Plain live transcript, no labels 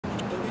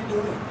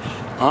doing?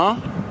 Huh?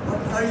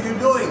 What are you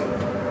doing?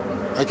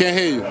 I can't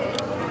hear you.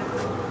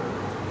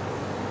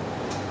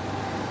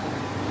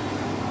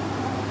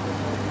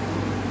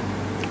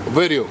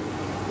 Video.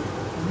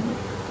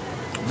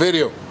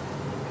 Video.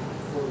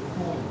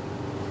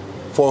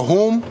 For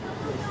whom?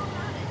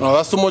 No,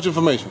 that's too much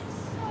information.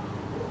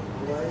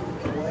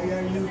 Why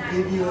are you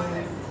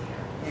videoing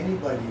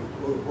anybody?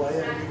 Or why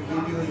are you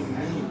videoing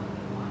me?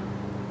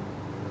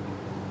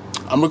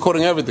 I'm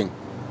recording everything.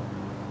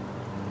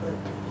 But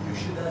you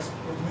should ask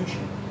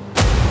permission.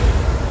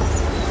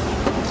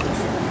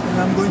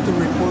 And I'm going to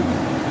report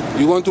you.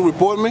 You going to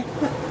report me?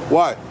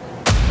 Why?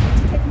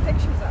 Taking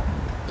pictures of.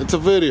 It's a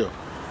video.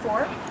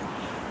 For?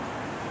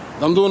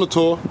 I'm doing a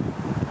tour. For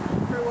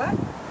what?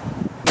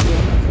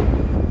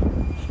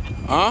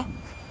 Huh? I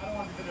don't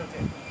want to be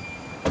videotaped.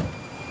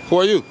 Who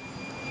are you?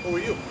 Who are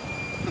you?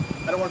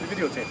 I don't want to be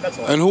videotaped, that's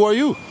all. And who are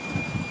you?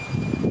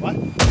 What?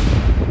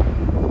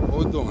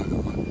 What we doing?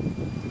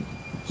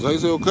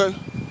 Is it okay?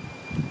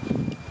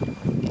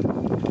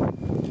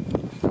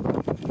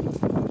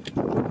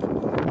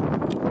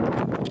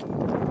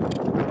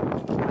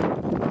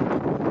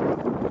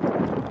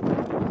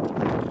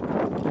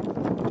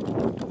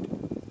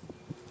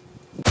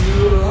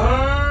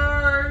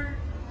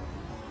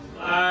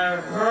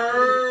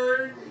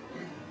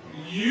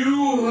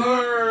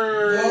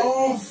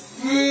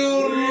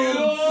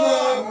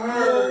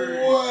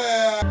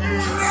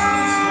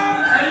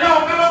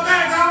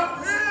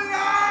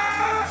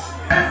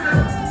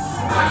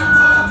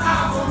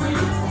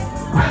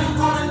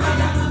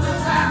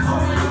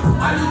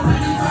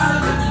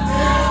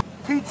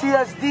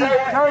 PTSD,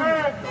 turn.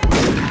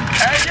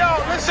 Hey, yo,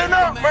 listen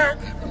up, man.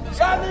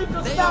 Y'all need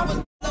to stop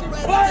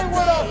playing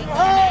with us,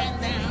 huh?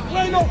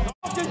 Play no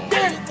fucking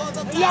game,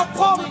 and y'all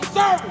call me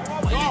service.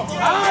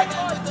 Alright?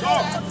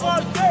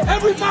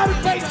 Everybody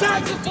pay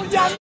taxes for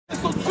y'all,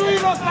 so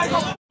treat us like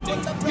a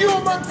fucking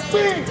human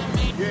being.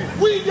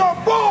 We your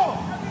boss.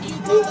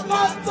 You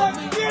lost the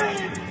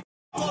game.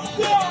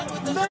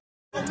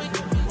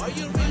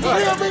 You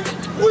hear me?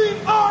 We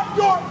are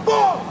your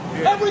boss.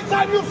 Every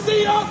time you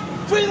see us,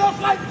 treat us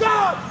like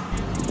gods.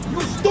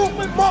 You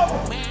stupid mother.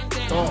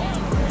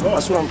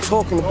 That's what I'm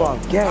talking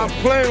about, gang. I'm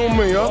playing with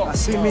me, huh? I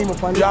see me, my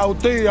friend. Y'all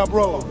think,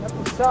 bro.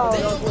 Fuck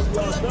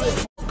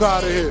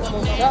out of here.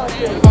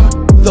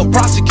 The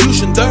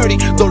prosecution dirty,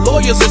 the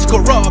lawyers is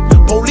corrupt.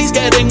 Police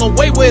getting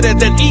away with it,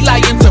 then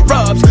Eli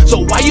interrupts. So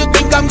why you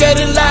think I'm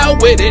getting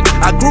loud with it?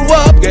 I grew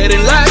up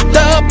getting locked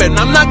up, and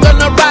I'm not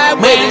gonna ride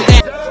with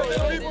it.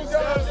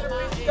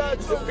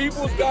 The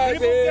people's guys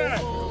here.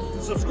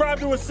 Subscribe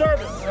to his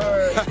service.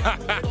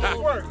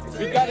 Work.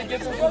 We gotta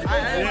get them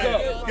subscriptions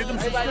up. Get them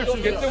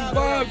subscriptions. Get them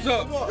vibes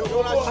up.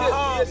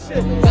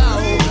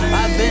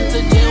 I've been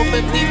to jail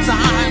 50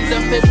 times,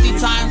 and 50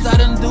 times I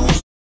done do.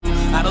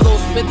 Out of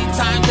those 50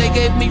 times, they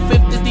gave me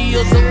 50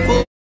 deals of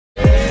book.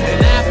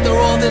 And after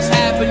all this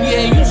happened,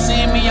 yeah, you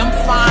see me, I'm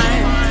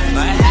fine.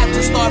 I had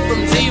to start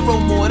from zero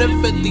more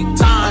than 50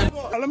 times.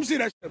 Let me see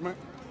that shit, man.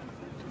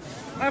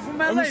 I'm from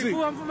LA,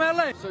 fool. I'm from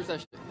LA. Search that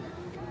shit.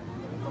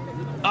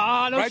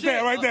 Ah, no right shit.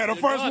 There, right there, the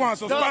first one.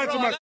 Subscribe to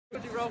my.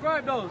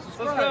 Subscribe though.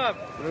 Subscribe.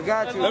 We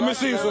got you. Let me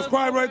see.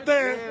 Subscribe right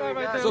there.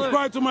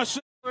 Subscribe to my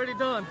shit. Already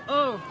done.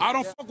 Oh. I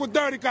don't fuck with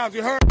dirty cops.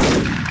 You heard?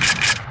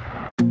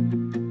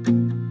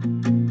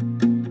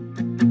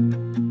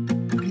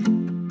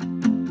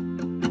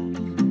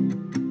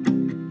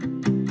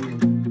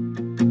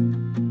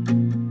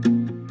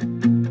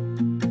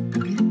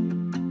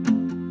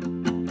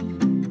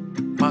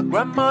 My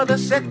grandmother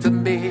said to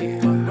me,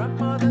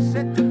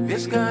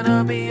 it's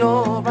gonna be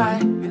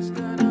alright. It's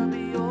gonna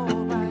be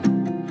alright.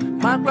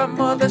 My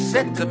grandmother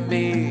said to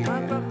me,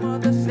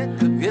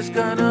 it's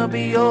gonna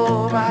be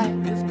alright.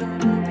 It's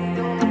gonna be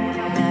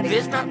alright.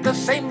 It's not the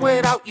same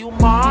without you,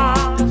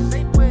 Mom.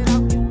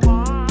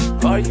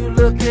 Are you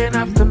looking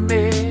after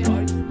me?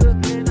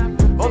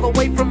 All the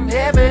way from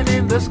heaven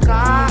in the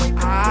sky.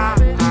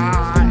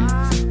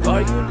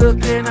 Are you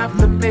looking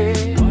after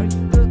me?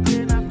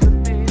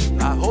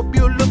 I hope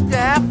you look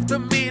after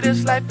me.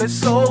 This life is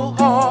so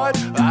hard.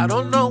 I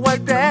don't know why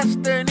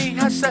destiny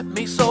has set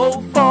me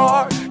so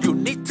far. You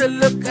need to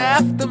look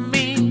after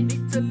me.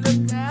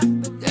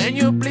 Can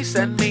you please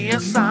send me a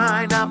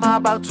sign? I'm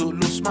about to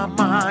lose my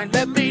mind.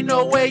 Let me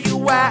know where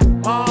you at,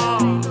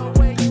 Mom.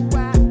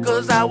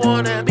 Cause I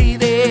wanna be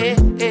there.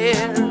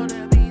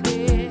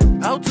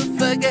 How to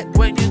forget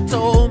when you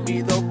told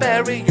me they'll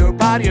bury your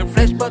body in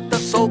flesh, but the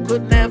soul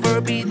could never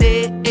be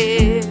there.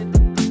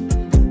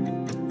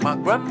 My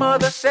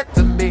grandmother said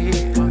to me,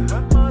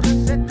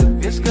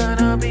 it's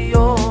gonna be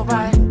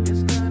alright.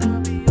 It's gonna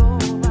be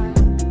alright.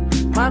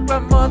 My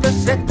grandmother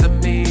said to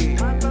me,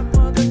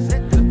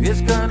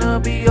 it's gonna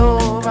be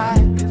alright.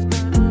 It's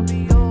gonna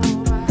be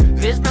alright.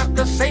 It's not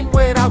the same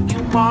without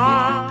you,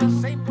 Mom.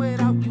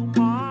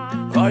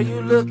 Are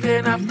you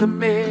looking after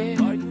me?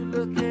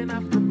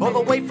 All the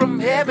way from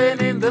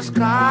heaven in the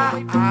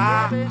sky.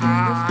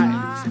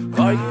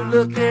 Are you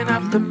looking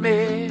after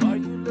me?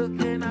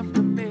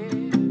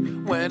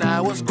 When I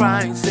was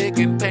crying, sick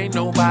in pain,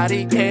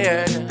 nobody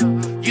cared.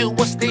 You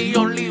was the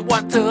only one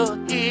to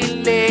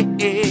heal it.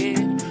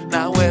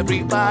 Now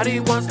everybody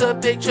wants the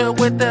picture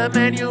with the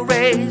man you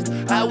raised.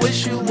 I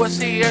wish you was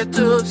here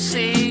to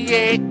see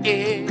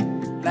it.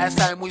 Last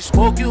time we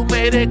spoke, you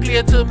made it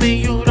clear to me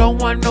you don't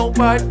want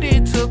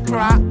nobody to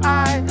cry.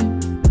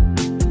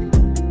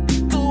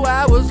 2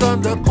 hours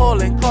on the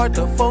calling card,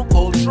 the phone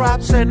call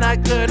drops and I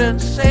couldn't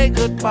say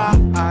goodbye.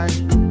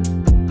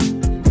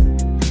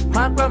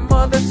 My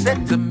grandmother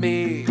said to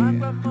me,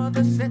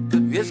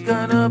 it's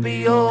gonna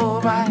be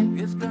alright.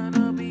 It's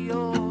gonna be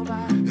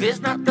alright.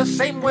 It's not the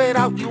same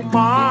without you,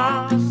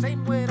 Mom.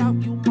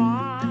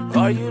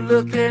 Are you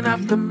looking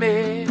after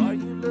me?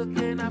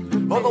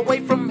 All the way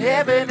from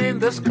heaven in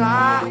the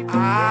sky.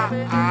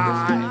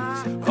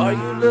 Are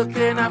you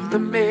looking after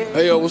me?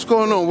 Hey, yo, what's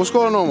going on? What's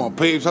going on, my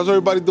babes? How's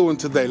everybody doing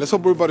today? Let's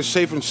hope everybody's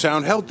safe and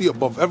sound, healthy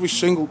above every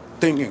single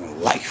thing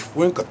in life.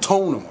 We're in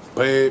Katona, my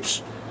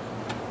babes.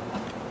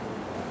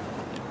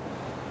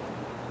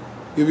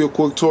 Give you a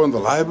quick tour in the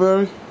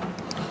library.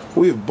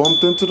 We have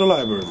bumped into the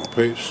library, my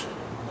babes.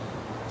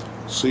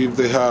 See if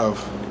they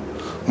have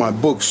my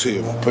books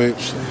here, my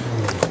babes.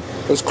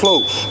 Let's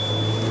close.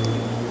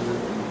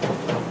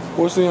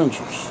 Where's the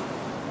entrance?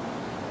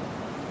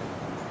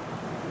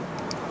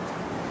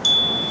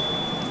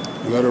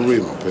 You gotta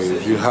read, my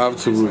babes. You have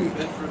to read.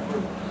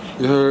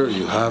 You heard?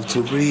 You have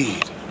to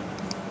read.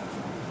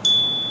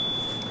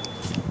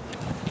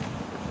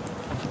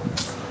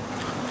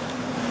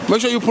 Make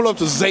sure you pull up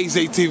to Zay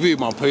TV,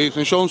 my babes,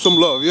 and show them some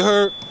love. You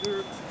heard?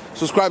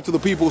 Subscribe to the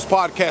People's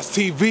Podcast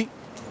TV.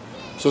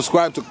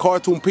 Subscribe to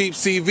Cartoon Peeps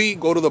TV.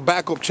 Go to the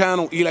backup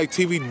channel,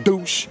 elytpg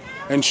douche,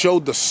 and show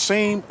the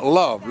same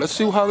love. Let's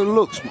see how it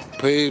looks, my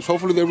babes.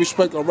 Hopefully they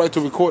respect our right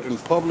to record in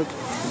public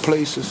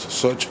places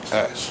such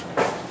as.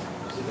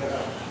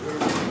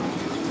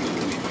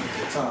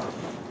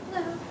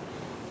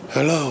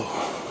 Hello. Oh,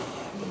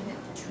 you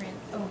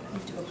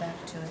have to go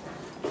back to it.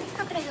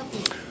 How can I help you?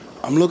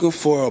 I'm looking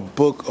for a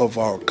book of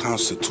our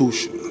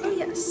Constitution. Oh,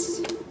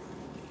 yes.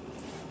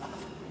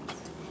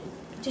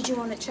 Did you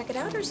want to check it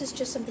out, or is this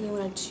just something you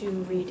wanted to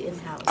read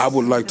in-house? I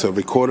would like to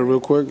record it real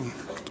quick,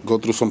 go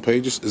through some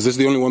pages. Is this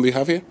the only one they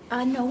have here?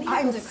 No, we have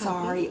I'm other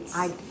sorry,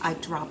 copies. I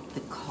dropped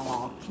the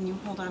call. Can you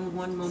hold on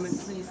one moment,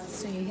 please?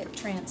 So you hit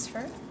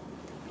transfer,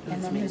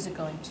 and then who's it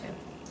going to?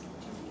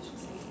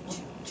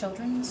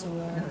 Children's or?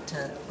 No,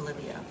 to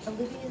Olivia.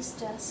 Olivia's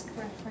desk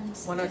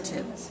reference.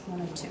 102.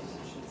 102.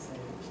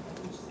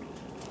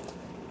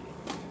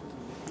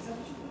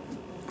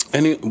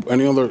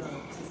 Any other?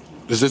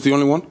 Is this the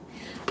only one?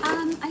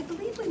 I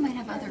believe we might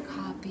have other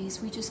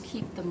copies. We just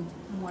keep them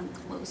one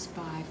close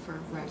by for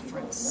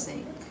reference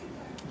sake.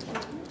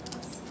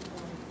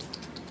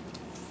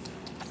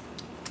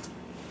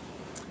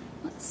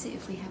 Let's see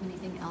if we have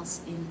anything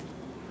else in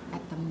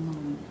at the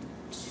moment.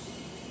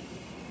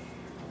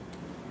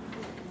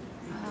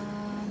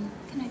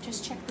 Can I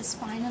just check the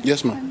spine of it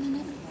Yes, for a ma'am.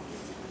 minute?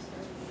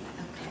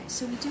 Okay,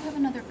 so we do have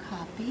another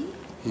copy.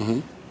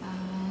 Mm-hmm. I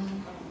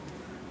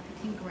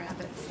can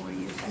grab it for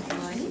you if you'd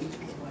like.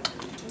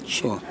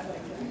 Sure.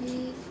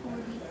 342.73.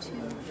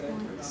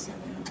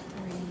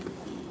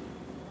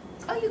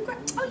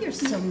 Oh, you're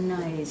so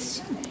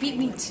nice. You beat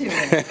me to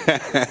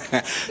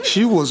it.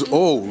 She was,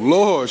 oh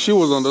Lord, she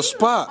was on the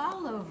spot.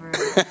 All over.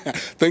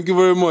 Thank you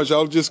very much.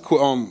 I'll just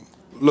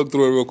look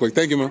through it real quick.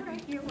 Thank you, man. All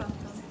right, you're welcome.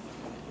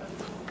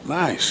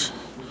 Nice.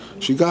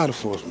 She got it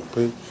for us, my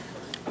baby.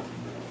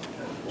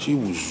 She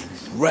was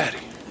ready.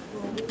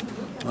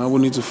 Now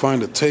we need to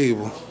find a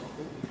table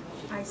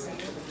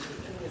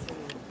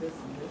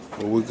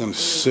where we can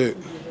sit.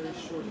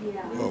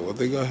 Oh, what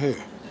they got here?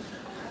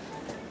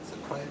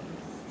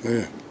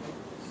 Yeah.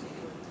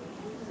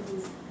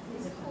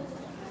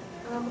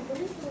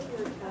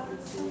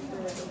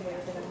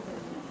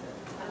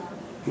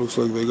 Looks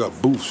like they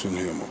got booths in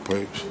here, my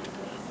babes.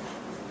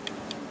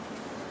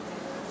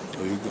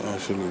 So you can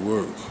actually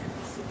work.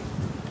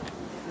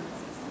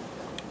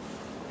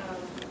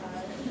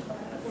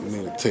 I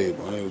need a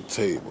table. I need a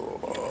table.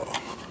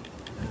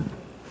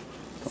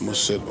 I'm gonna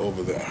sit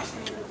over there.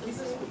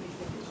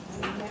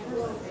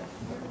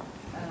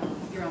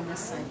 You're on this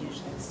side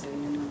usually, so you're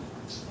not.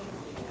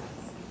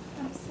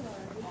 I'm sorry.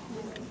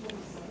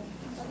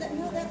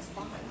 No, that's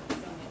fine.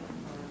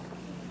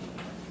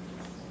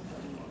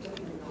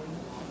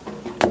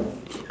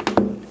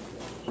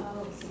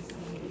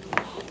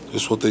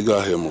 This is what they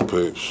got here, my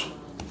babes.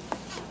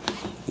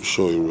 Let me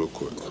show you real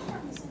quick.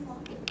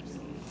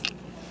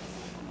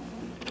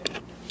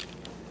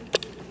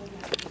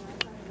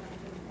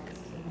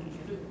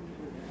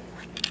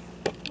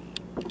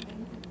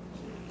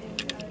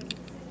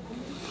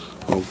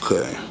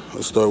 Okay,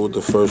 let's start with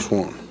the first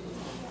one.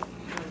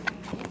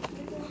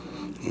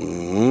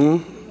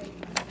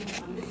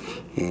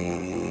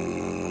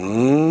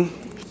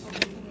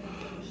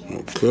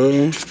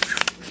 Okay.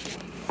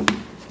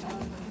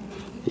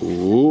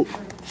 Ooh.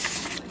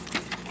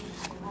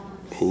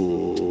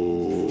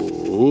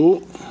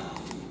 Ooh.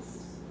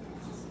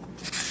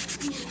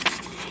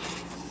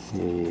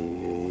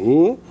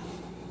 Ooh.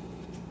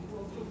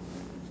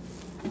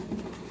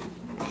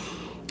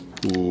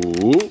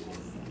 Ooh.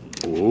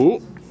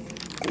 Ooh.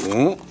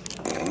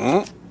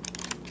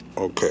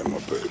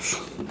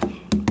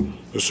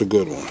 It's a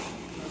good one.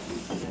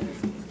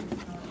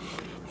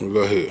 We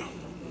got here.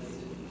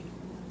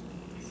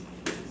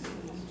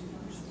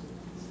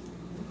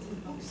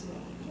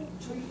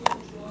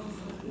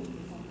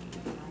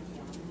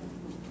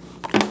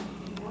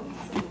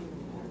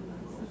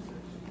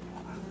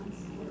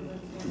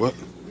 What?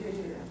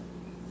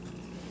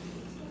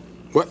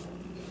 What?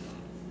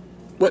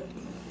 What?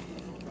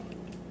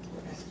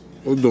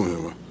 What you doing here,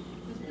 man?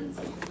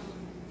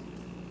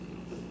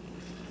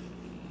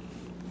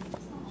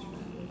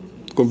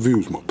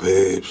 Confused, my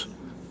babes.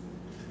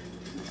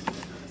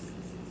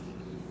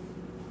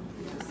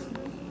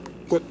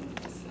 What?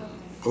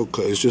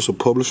 Okay, it's just a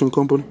publishing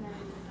company?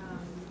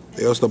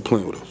 Yeah, stop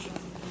playing with us.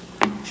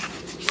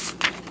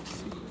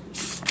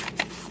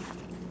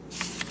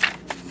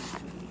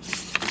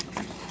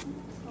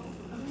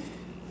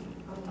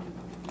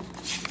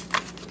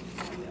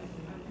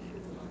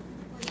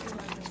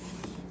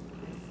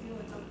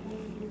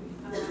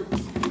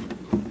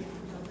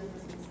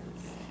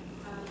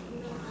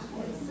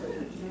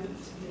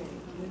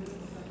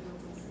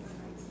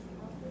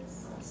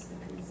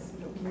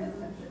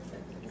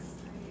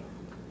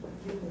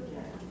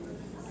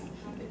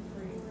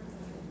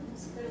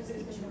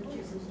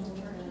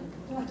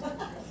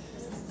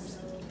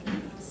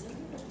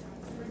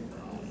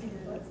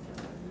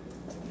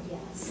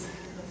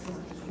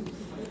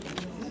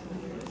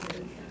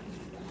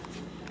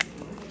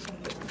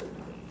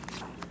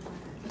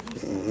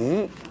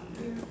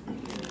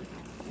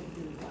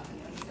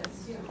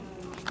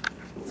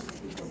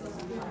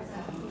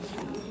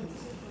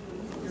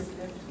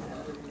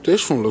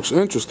 This one looks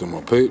interesting,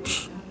 my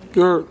peeps.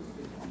 You heard?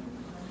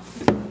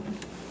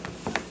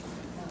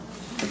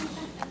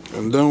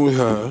 And then we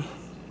have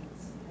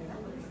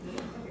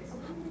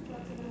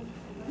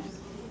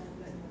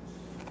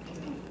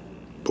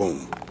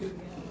boom.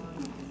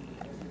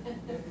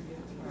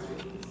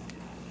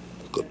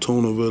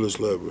 Gatuna Village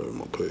Library,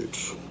 my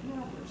page.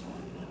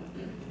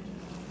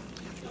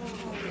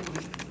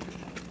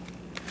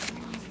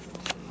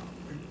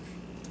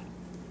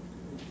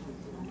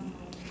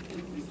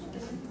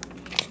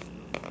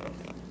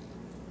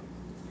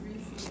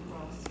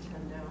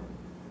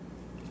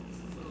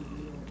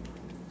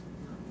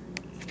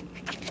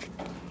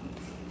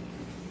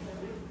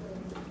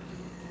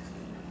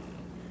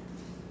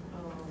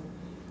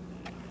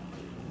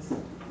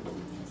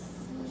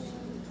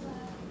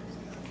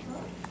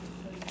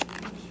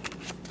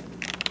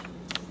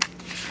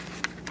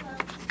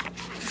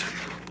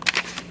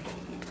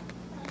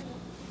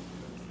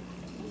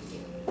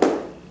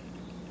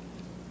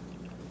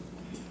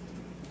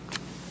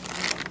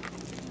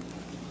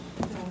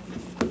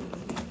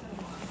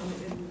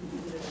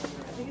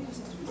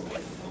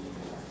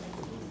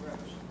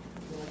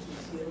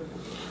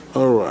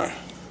 All right.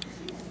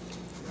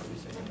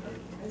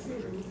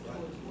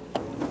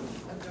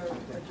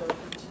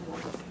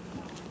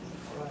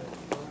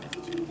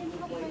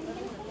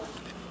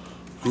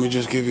 Let me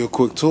just give you a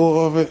quick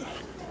tour of it.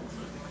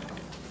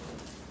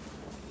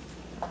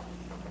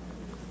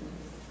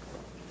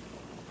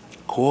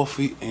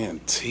 Coffee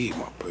and tea,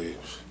 my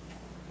babes.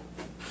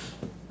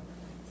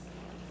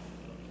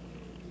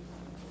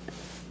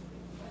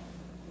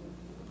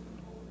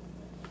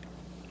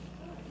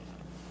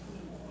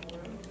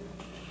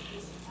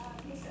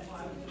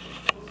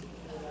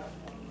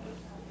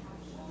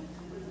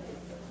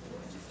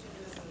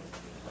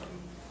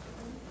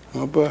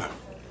 Not bad.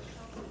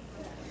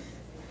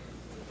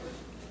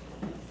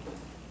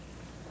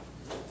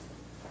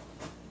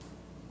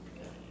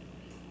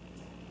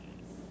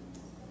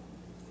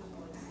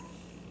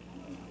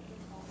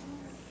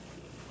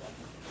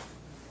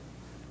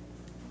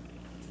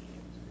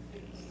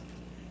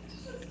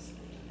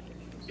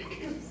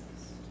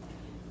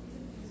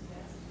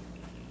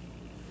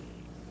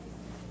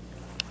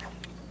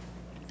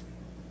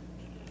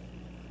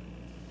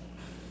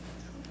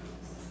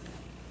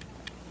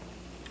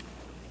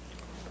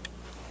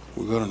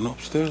 We got an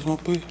upstairs, my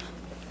baby.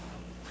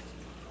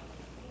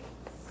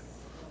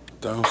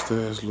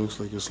 Downstairs looks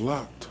like it's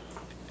locked.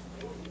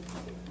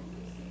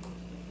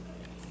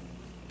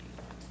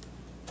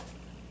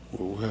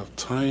 Well, we have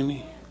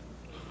Tiny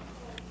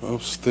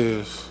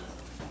upstairs.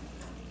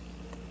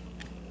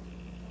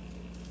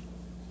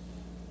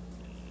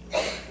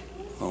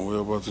 And we're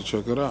about to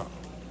check it out.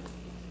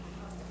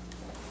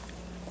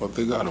 What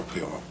they got up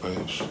here, my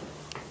babes?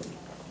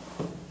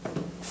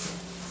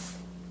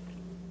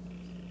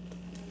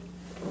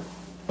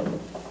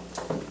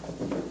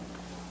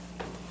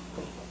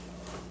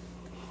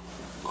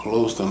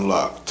 Closed and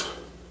locked.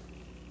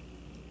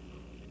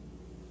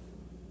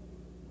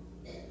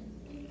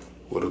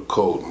 With a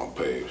code, my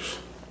babes.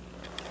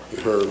 You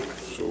heard?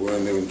 So we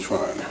ain't even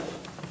trying it.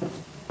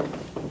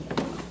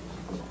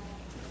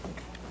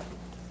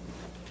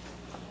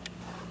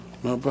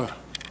 Not bad.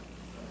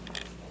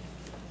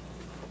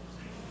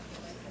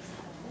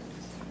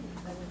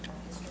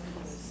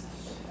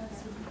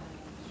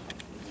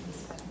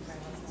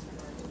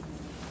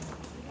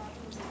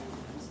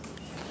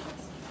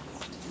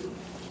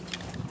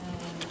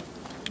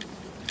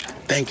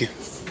 Thank you.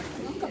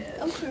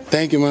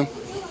 Thank you, man.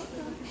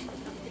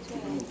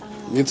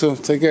 You too.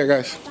 Take care,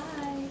 guys.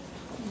 Bye.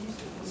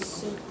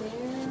 So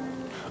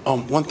there.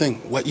 One thing.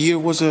 What year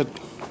was it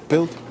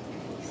built?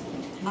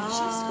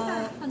 Just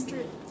for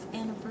 100th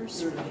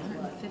anniversary,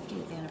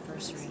 150th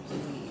anniversary, I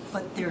believe.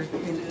 But there have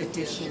been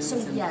additions. So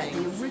and yeah,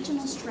 things. the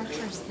original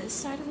structure is this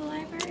side of the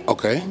library.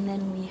 Okay. And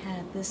then we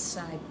had this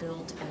side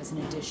built as an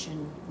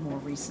addition more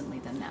recently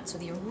than that. So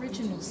the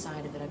original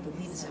side of it, I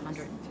believe, is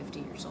 150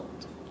 years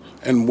old.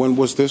 And when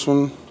was this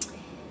one?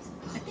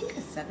 I think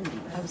the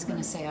 70s. I was going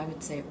to say, I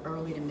would say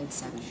early to mid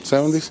 70s.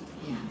 70s?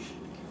 Yeah.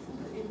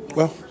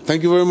 Well,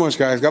 thank you very much,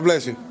 guys. God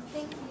bless you.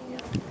 Thank you.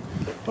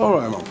 All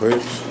right, my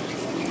peeps.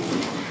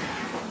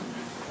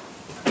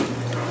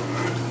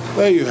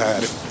 There you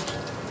had it.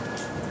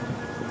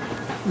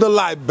 The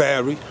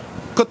library,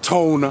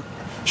 Katona.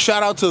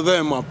 Shout out to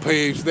them, my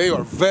peeps. They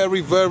are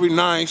very, very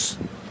nice,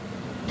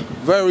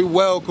 very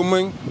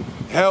welcoming,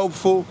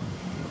 helpful,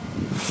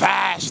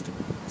 fast,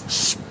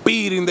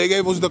 speeding. They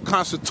gave us the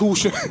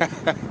Constitution.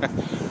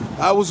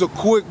 That was a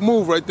quick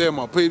move right there,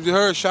 my peeps. You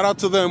heard? Shout out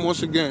to them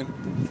once again.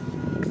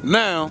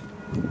 Now,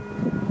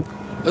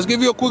 let's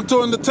give you a quick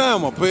tour in the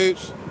town, my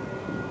peeps.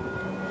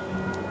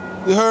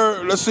 You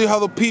heard? Let's see how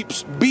the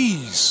peeps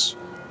bees.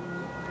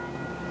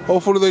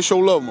 Hopefully they show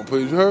love, my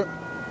peeps. You heard?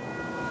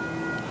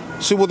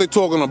 See what they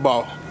talking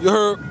about. You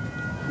heard?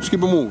 Let's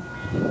keep it moving.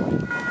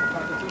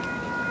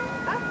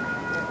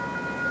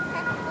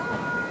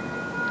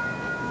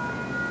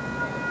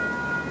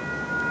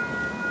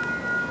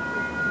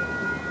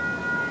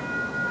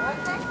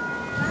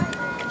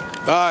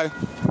 Hi.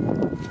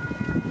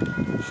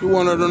 She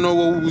wanted to know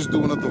what we was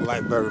doing at the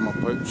library, my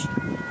peeps.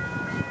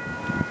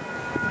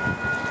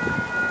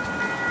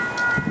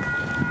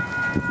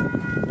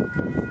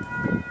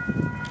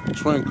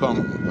 Train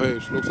coming, my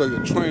peeps. Looks like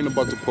a train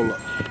about to pull up.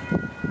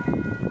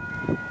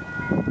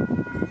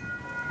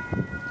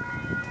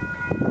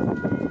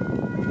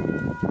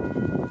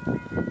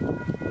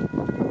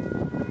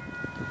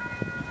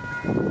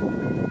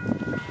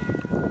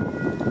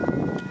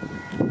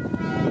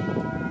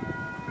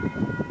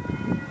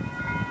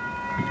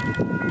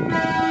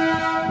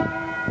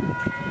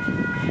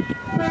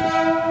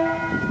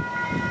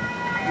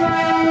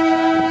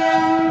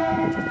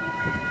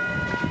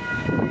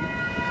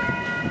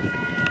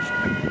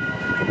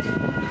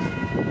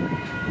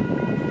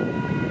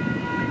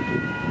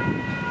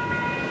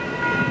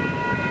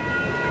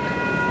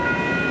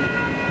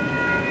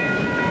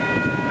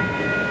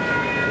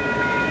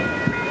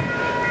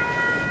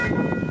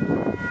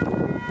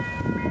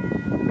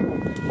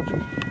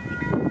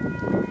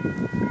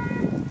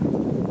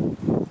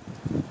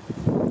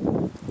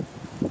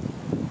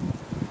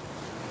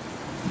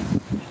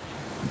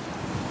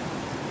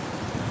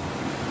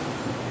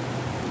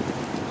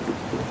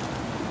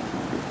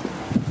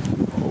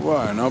 All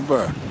right, not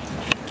bad.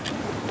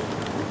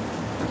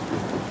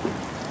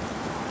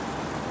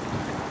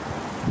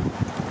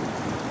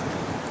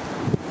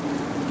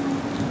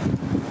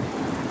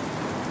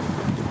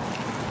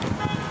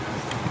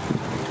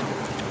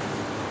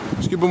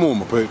 Let's keep it moving,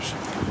 my peeps.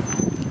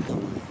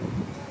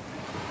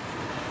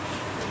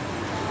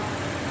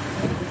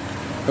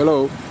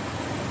 Hello.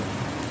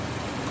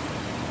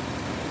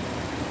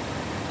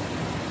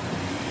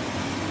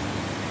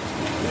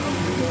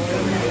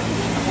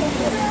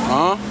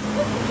 Huh?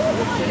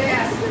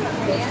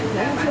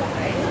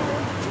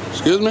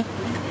 Excuse me?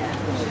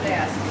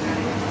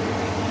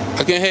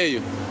 I can't hear you.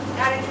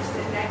 Not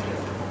interested, thank you.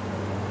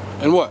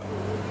 And what?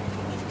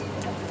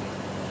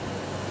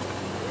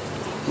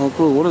 No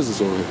clue. What is this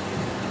over here?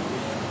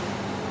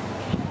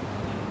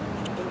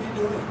 What are you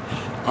doing?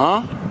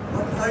 Huh?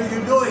 What are you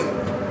doing?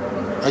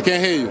 I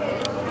can't hear you.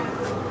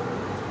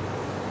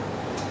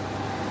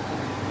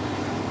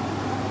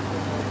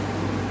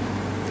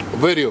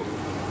 Video.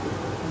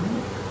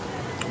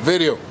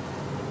 Video.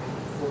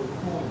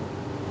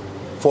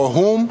 For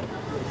whom?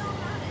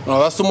 No,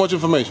 that's too much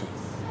information.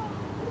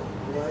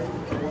 Why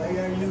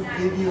are you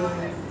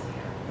videoing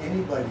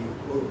anybody?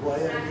 Or why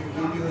are you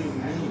videoing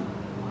me?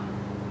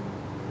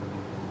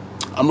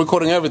 I'm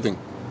recording everything.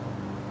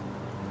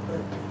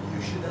 But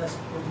you should ask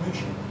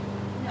permission.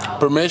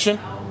 Permission?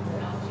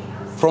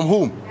 From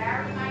whom?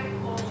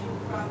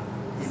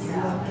 If you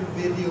want to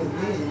video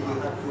me, you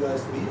have to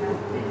ask me for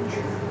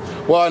permission.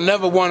 Well, I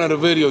never wanted to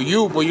video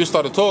you, but you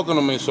started talking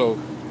to me, so.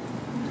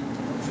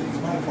 So it's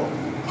my fault.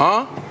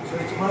 Huh? So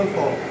it's my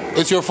fault.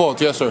 It's your fault,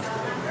 yes, sir.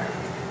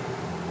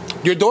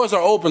 Your doors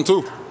are open,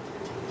 too.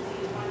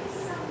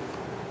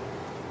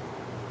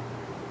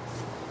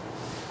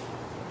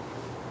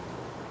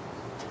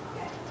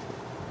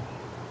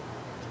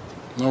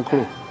 No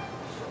clue.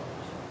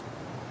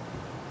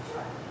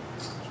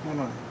 What's going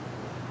on?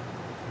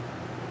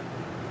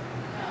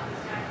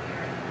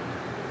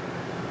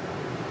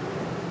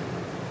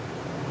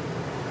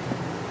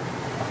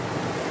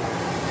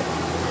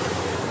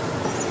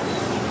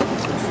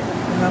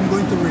 And I'm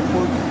going to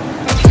report you.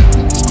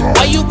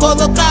 Why you call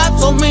the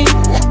cops on me?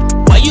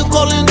 Why you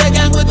calling the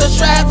gang with the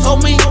straps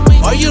on me?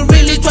 Are you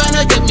really trying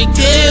to get me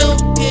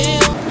killed?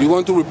 You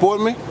want to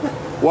report me?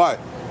 Why?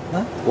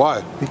 Huh?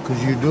 Why?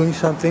 Because you're doing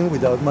something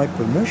without my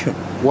permission.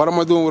 What am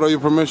I doing without your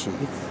permission?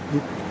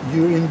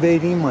 You're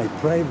invading my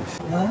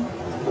privacy. Huh?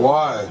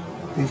 Why?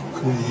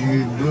 Because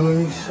you're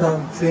doing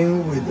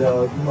something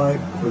without my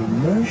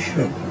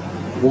permission.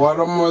 What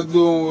am I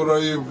doing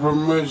without your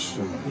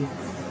permission?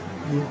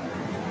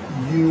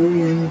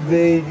 You're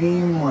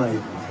invading my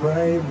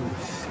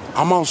privacy.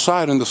 I'm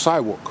outside in the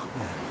sidewalk.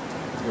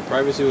 Your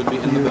privacy would be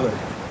in the building.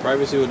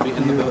 Privacy would be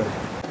in the building.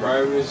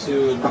 Privacy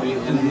would be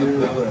in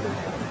the building.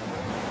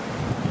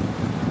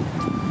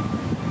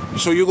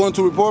 So you're going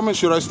to report me?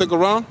 Should I stick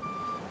around?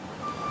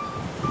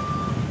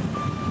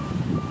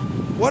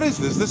 What is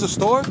this? Is this a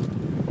store?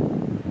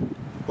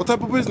 What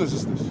type of business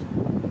is this?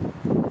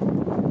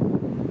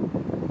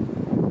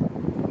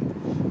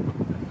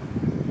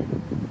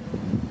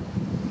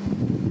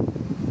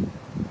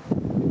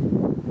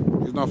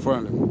 He's not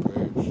friendly, my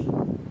babes.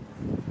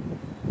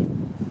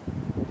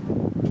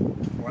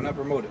 Why not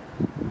promote it?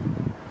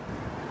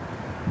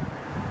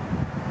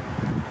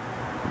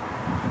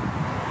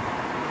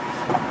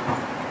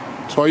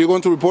 So are you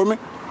going to report me?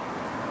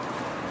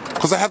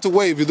 Because I have to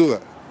wait if you do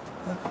that.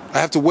 I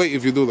have to wait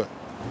if you do that.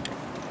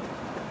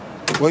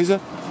 What is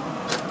that?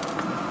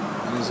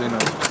 I didn't say no.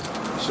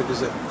 Shook his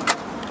head.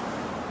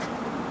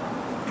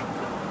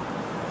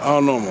 I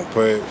don't know, my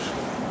page.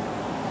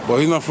 But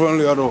he's not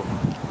friendly at all.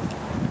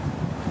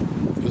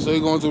 He said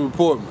he's going to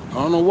report me. I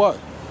don't know what.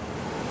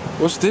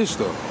 What's this,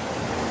 though?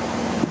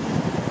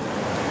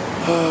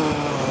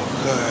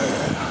 Okay.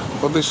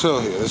 What they sell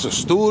here? It's a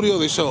studio.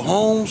 They sell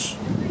homes.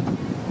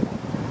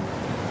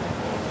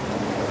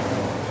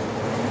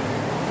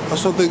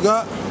 That's what they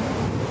got.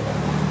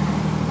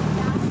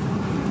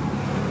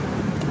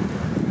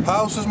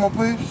 Houses, my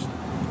peeps.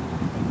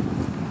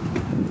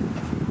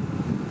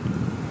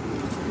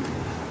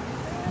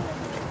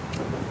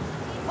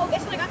 Oh,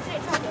 guess what I got today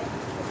at Target?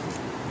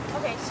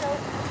 Okay, so,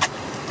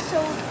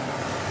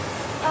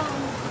 I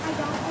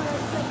got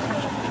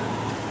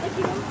like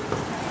you know.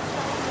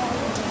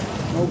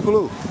 No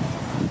clue.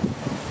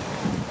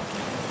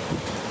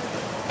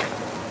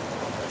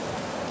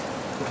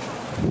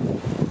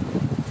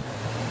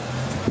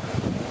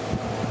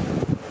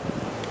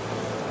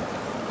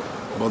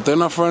 But they're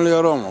not friendly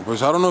at all, man.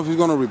 Because I don't know if he's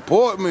going to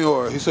report me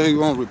or he said he's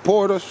going to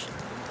report us.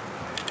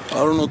 I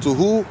don't know to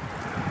who.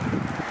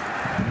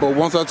 But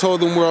once I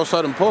told him we're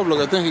outside in public,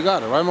 I think he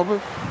got it. Right, my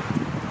boy?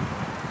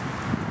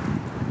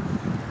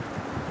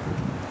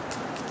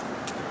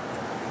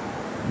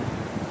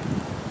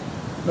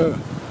 Yeah.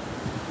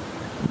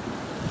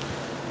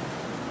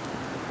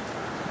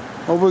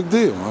 No big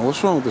deal, man.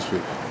 What's wrong with this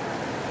people?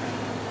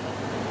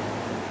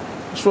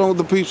 What's wrong with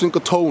the peeps in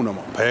Katona,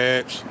 my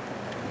peeps?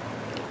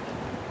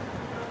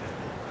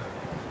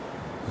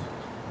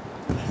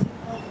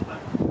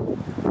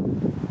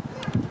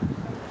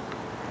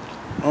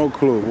 No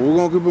clue, but we're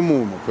gonna keep it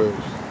moving, my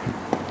peeps.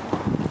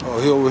 Oh,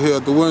 he over here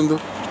at the window.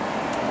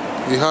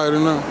 He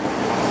hiding now.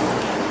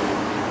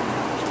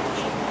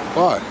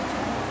 Why?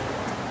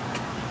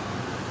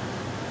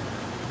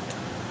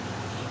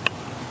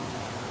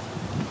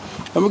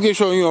 Let me get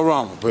showing you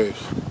around, my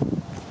peeps.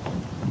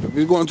 If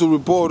he's going to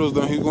report us,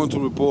 then he's going to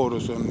report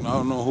us, and I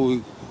don't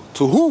know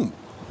to whom,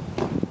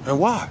 and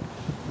why.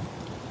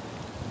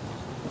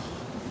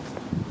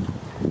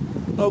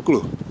 No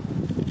clue.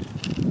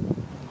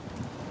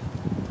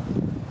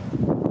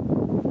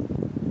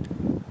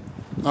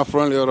 Not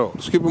friendly at all.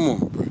 Let's keep it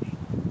moving, please.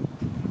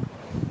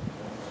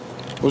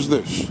 What's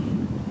this?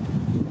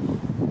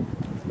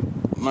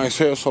 Nice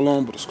hair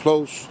salon, but it's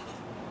closed.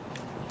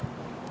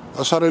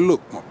 That's how they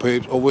look, my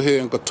peeps, over here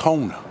in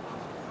Katona.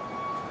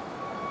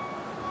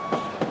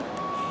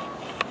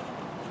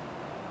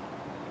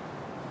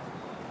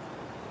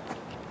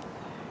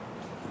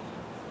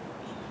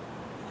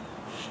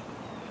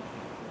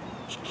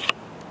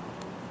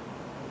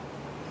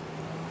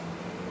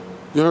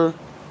 You heard?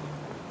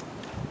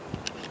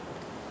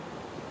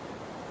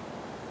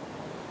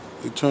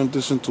 They turned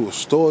this into a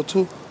store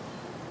too.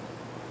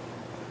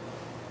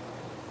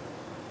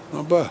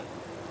 Not bad.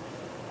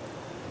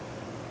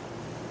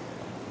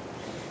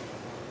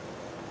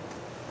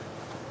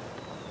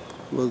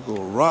 Like a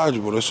garage,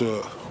 but it's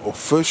a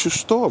official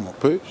store, my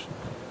peeps.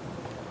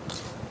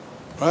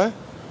 Right?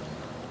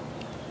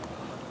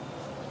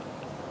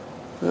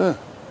 Yeah.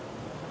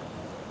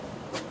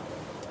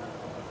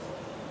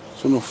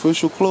 It's an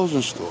official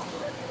clothing store.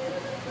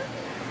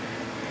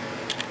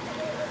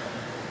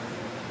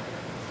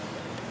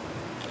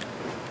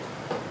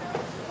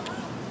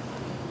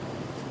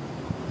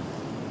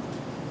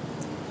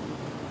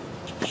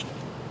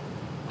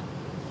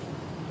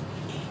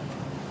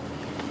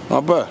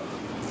 Not bad.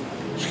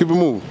 Let's keep it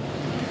moving.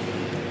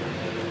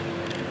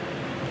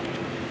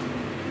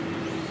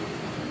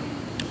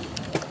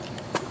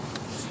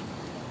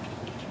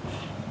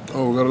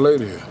 Oh, we got a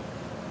lady here.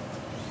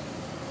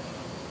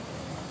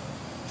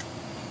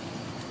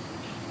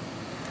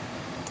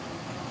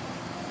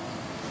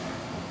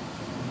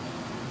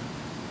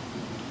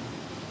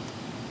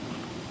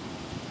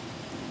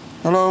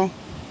 Hello?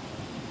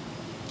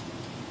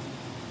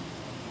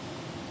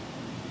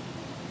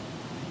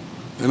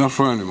 They're not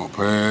friendly, my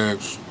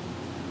peeps.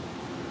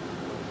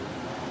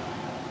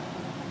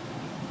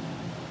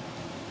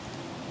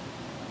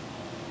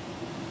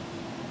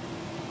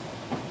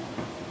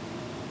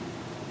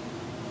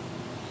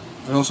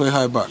 They don't say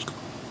hi back.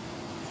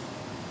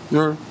 You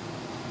heard?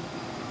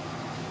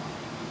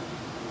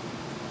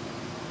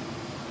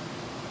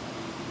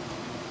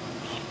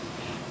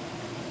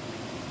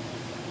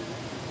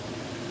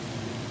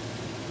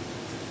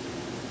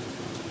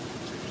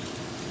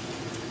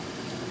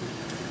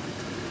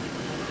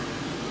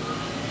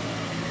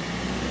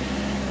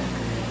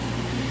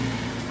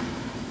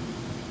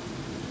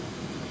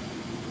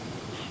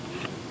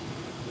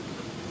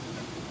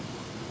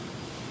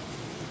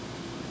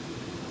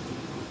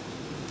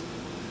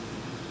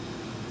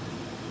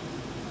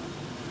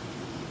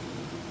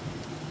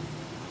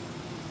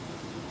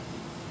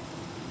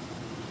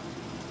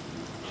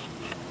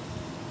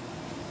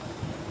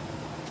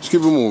 Let's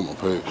keep it moving, my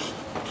peeps.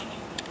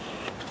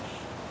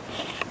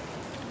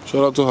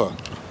 Shout out to her.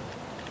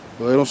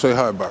 But they don't say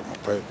hi back, my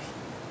peeps.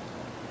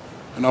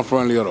 They're not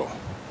friendly at all.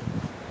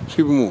 Let's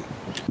keep it moving.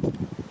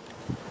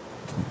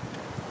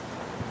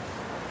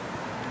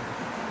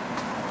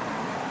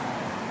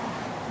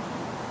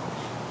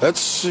 Let's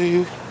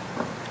see.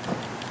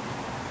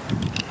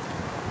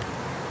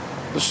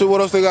 Let's see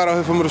what else they got out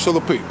here for me to show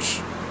the peeps.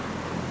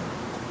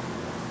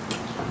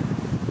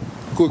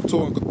 Quick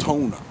tour in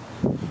Katona.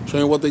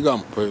 Showing what they got,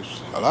 my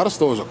peeps. A lot of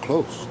stores are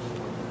closed.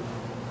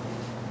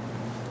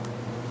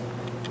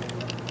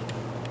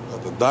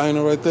 Got the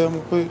diner right there, my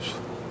peeps.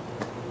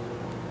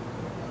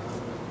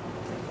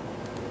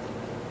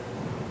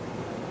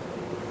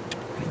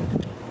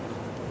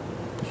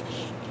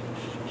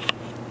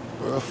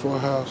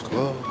 Bradford House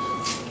closed.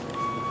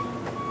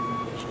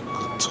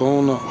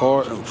 Katona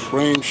Art and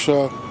Frame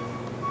Shop.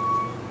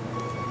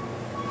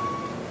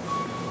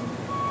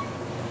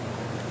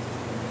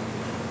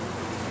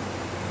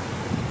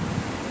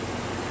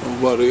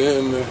 Nobody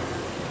in there.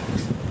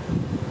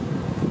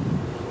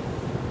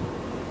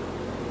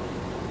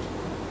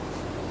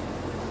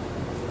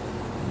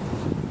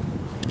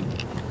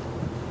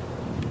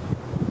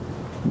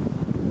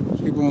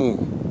 Let's keep it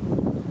moving.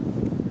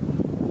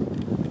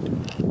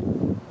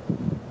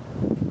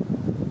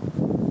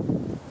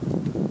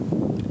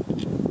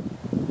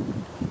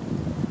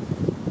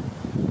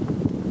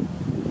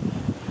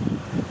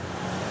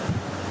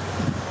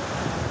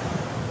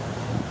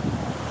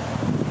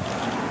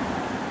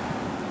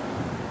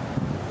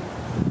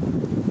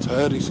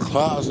 Eddie's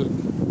Closet,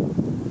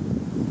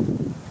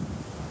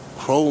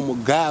 Chroma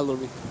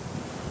Gallery.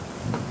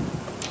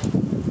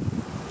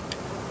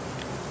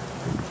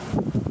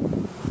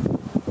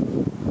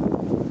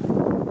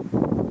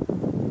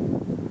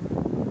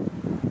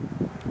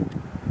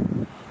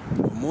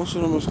 But most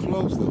of them is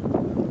closed though.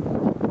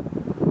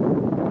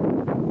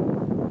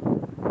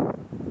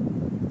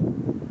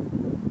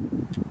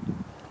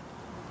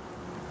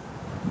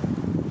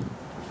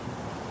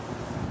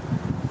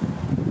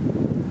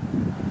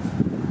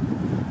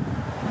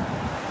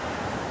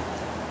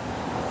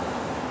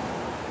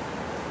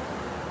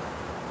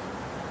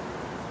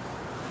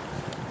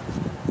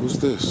 Who's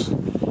this?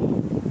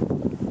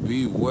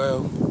 Be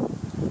well.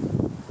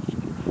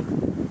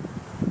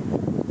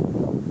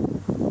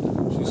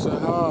 She said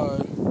hi.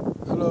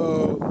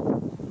 Hello.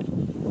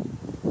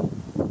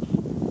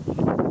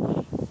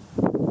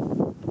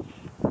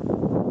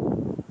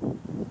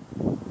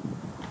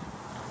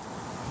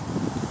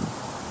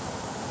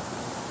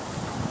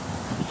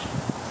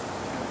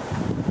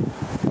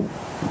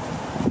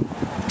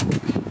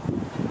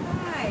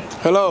 Hi.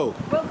 Hello.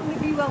 Welcome to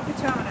Be Well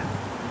Katona.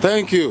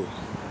 Thank you.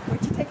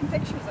 What you taking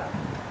pictures of?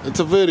 It's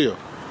a video.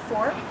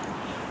 For?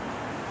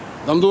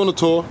 I'm doing a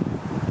tour.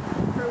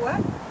 For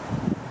what?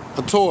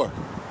 A tour.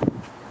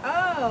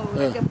 Oh,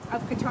 like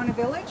of Katona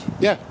Village?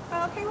 Yeah.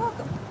 Oh, okay,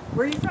 welcome.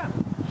 Where are you from?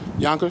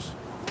 Yonkers.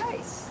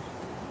 Nice.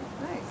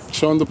 Nice.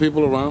 Showing the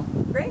people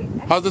around. Great.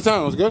 How's the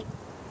town? Was good?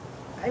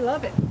 I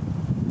love it.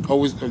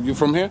 Always. You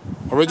from here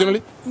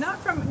originally?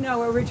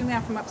 No, originally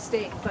I'm from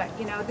upstate, but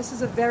you know, this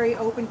is a very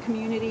open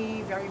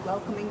community, very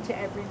welcoming to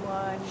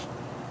everyone.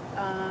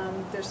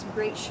 There's some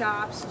great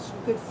shops, some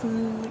good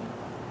food,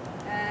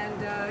 and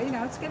you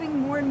know, it's getting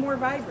more and more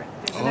vibrant.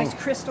 There's a nice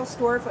crystal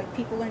store for like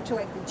people into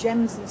like the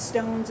gems and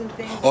stones and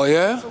things. Oh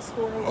yeah? Crystal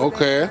store over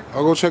Okay, there.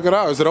 I'll go check it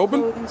out. Is it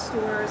open? Clothing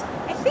stores.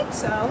 I think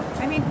so.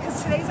 I mean,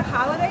 because today's a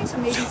holiday, so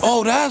maybe.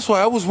 Oh, that's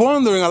why I was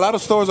wondering. A lot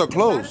of stores are A lot of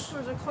closed.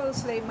 stores are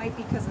closed today, might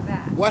be because of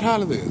that. What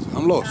holiday is it?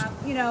 I'm lost.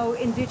 You know,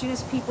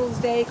 Indigenous Peoples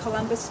Day,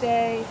 Columbus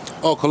Day.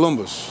 Oh,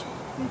 Columbus.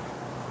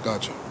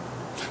 Gotcha.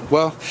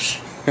 Well,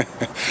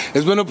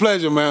 it's been a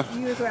pleasure, man.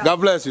 You as well. God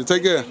bless you.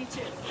 Take care. You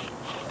too.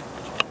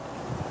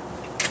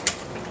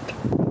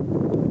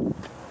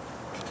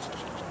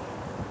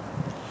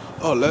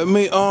 Oh, let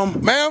me,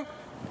 ma'am.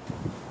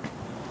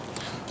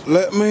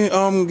 Let me,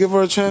 give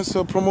her a chance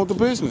to promote the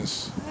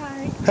business.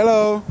 Hi.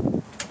 Hello.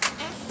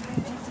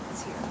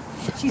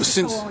 She's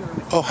the co-owner of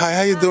it. Oh, hi,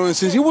 how you doing?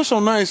 Since you were so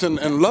nice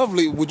and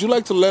lovely, would you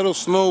like to let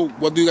us know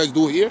what do you guys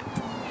do here?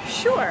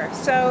 Sure.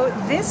 So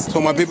this.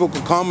 So my people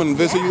could come and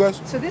visit you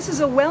guys? So this is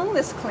a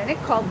wellness clinic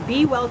called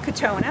Be Well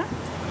Katona,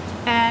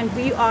 and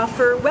we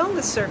offer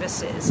wellness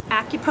services: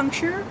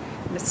 acupuncture,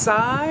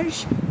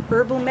 massage,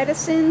 herbal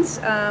medicines.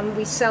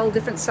 We sell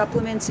different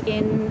supplements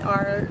in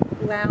our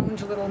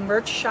lounge, little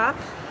merch shop,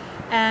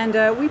 and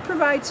we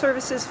provide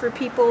services for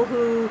people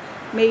who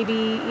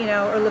maybe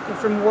are looking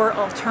for more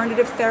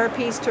alternative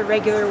therapies to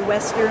regular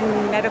Western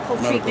medical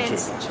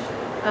treatments.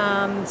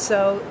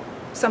 So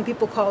some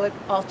people call it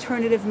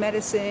alternative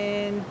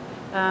medicine.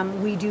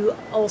 We do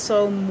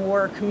also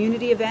more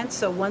community events.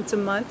 So once a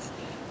month,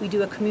 we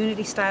do a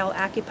community-style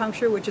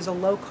acupuncture, which is a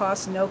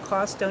low-cost,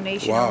 no-cost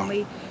donation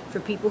only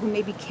for people who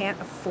maybe can't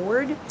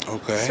afford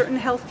certain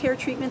healthcare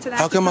treatments. And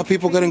how can my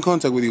people get in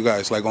contact with you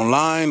guys? Like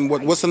online?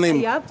 What's the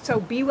name? Yep. So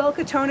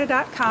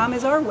BeWellKatona.com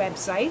is our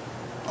website.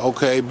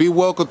 Okay,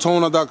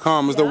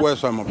 BeWellKatona.com is the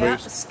website, my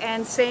peeps. Yes,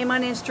 and same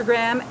on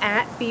Instagram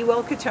at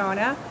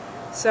BeWellKatona.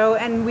 So,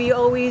 and we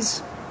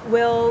always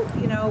will,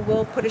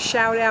 we'll put a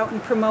shout out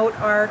and promote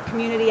our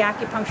community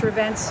acupuncture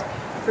events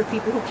for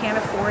people who can't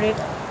afford it.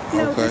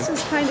 This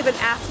is kind of an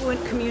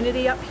affluent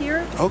community up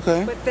here.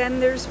 Okay. But then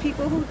there's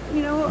people who,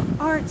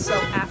 aren't so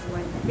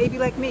affluent, maybe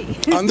like me.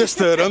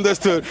 Understood.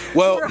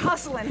 Well, we're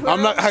hustling.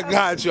 I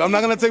got you. I'm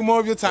not gonna take more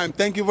of your time.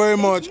 Thank you very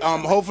much.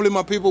 Hopefully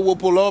my people will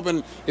pull up,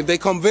 and if they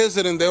come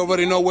visit and they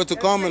already know where to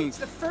come. And it's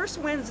the first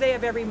Wednesday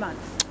of every month.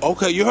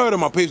 Okay, you heard it,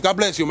 my peeps. God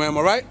bless you, ma'am.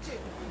 All right.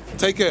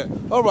 Take care.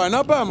 All right,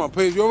 not bad, my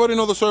peeps. You already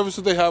know the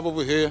services they have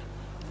over here.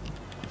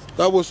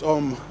 That was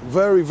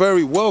very,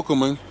 very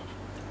welcoming.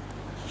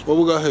 What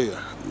we got here?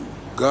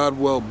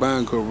 Godwell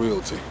Banker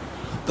Realty.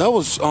 That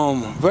was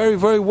very,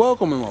 very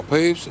welcoming, my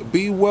peeps.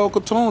 Be Well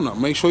Katona.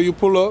 Make sure you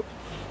pull up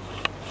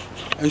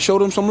and show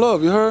them some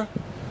love. You heard?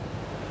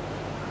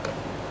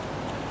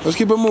 Let's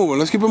keep it moving.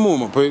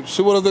 My peeps.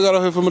 See what else they got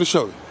out here for me to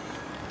show you.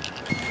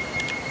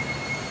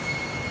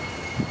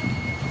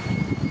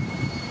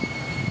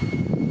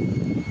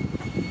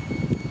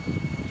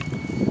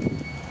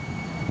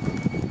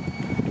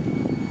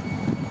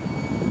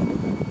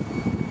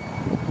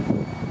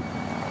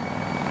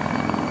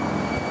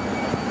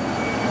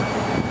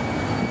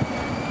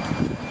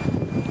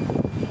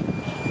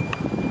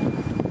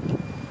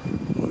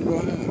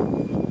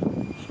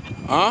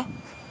 Huh?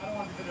 I don't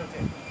want to be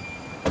videotaped.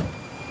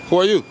 Who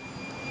are you?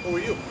 Who are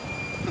you?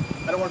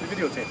 I don't want to be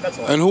videotaped, that's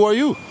all. And who are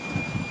you?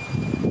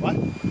 What?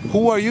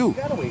 Who are you? You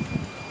got away from me.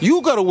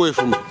 You got away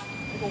from me.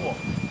 Take a walk.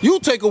 You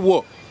take a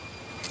walk.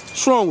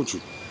 What's wrong with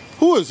you?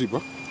 Who is he, bro?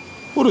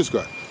 Who this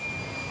guy?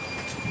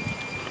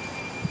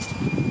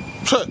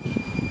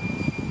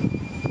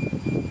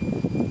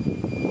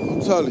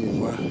 I'm telling you,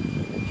 man.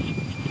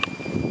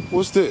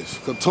 What's this?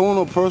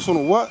 Katona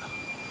personal what?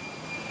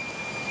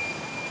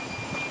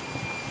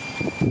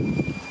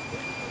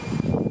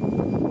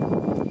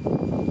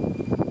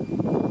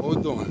 What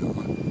we doing here,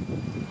 man?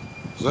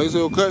 Is Zay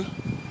okay?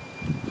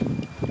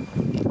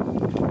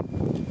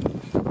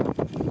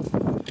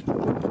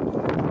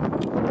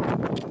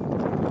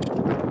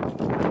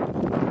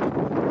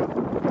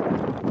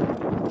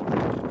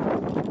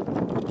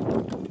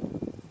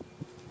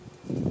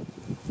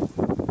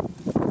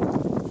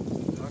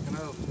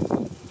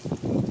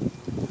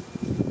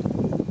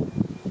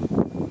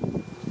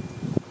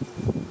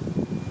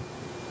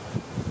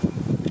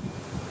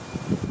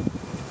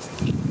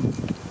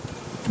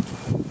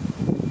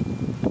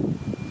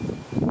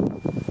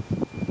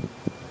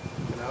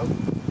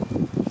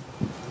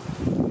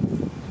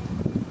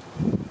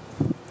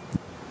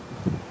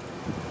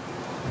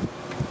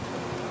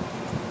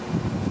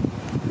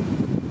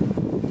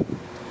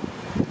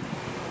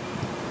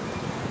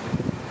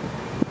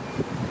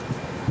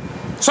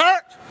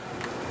 Sir!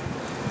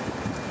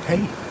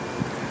 Hey,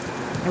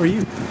 how are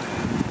you?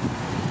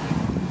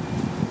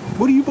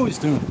 What are you boys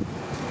doing?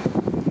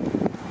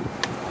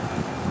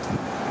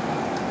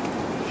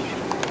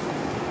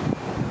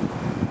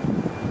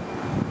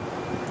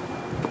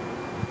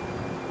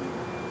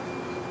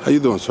 How you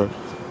doing, sir?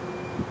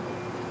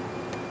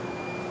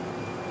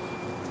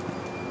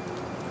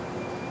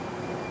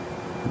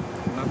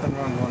 Nothing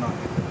wrong going on.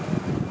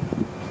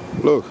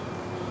 Look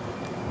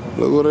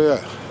where they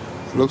at.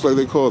 It looks like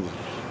they called them.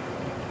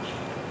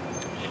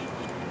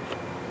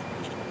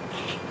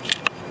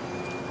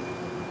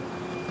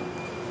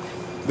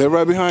 They're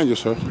right behind you,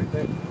 sir. Right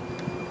there.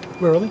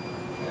 Where are they?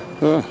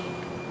 Yeah.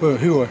 Where,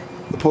 who are?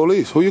 The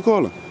police. Who you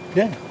calling?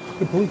 Yeah,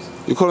 the police.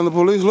 You calling the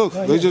police? Look,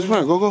 Yeah, they yeah, just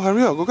ran. Go,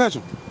 hurry up. Go catch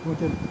them. What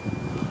did?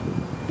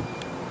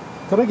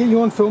 Did I get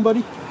you on film,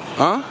 buddy?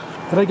 Huh?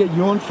 Did I get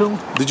you on film?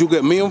 Did you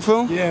get me on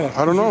film? Yeah.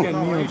 I don't know. You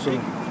got me on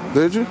film.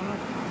 Did you?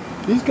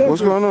 These guys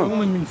What's are going on?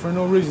 filming me for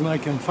no reason I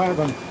can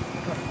fathom.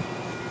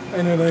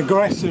 In an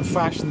aggressive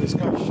fashion, this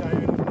guy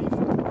shouted at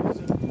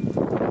me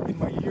in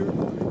my ear,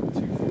 2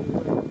 feet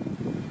away.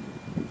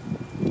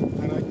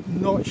 And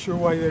I'm not sure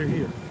why they're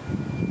here.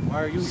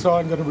 Why are you? So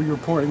I'm going to be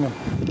reporting them.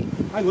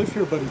 I live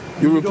here, buddy.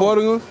 You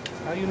reporting us?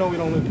 How do you know we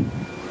don't live here?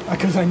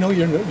 Because I know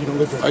you don't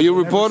live here. Are you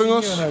reporting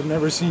us? And I've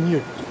never seen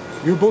you.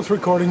 You're both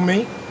recording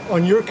me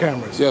on your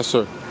cameras. Yes,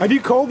 sir. Have you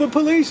called the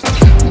police?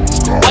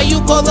 Why you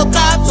call the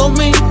cops on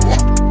me?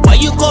 Why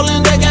you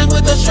calling the gang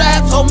with the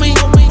straps on me?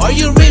 Are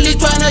you really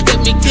trying to get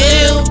me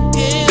killed?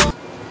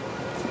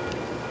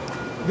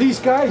 These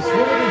guys,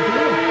 what are they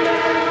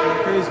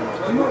doing? Crazy.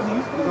 You know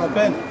these guys?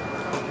 Ben.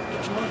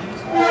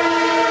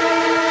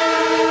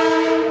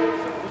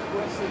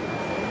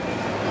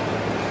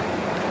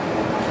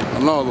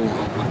 Another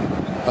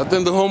one. I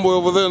think the homeboy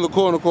over there in the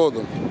corner called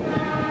them.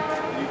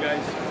 You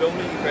guys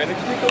filming for any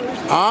particular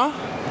reason? Huh?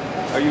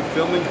 Are you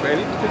filming for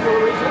any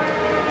particular reason?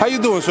 How you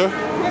doing, sir?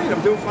 Great,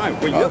 I'm doing fine.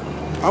 What you?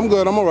 I'm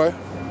good, I'm all right.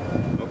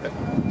 Okay.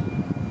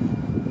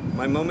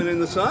 My moment in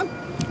the sun?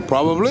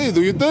 Probably,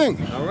 do your thing.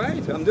 All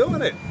right, I'm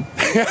doing it.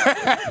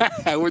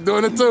 We're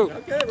doing it too.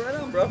 Okay, right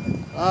on, bro.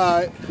 All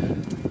right.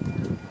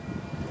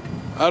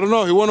 I don't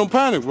know, he went on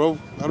panic, bro.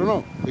 I don't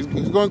know. He's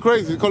going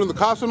crazy. He's calling the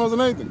cops on us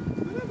and anything.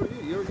 Whatever,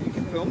 you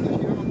can film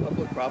this. You're on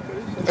public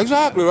property. So.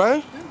 Exactly,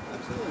 right? Yeah,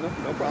 absolutely,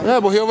 no problem. Yeah,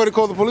 but he already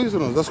called the police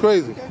on us. That's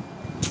crazy. Okay.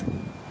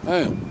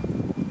 Damn.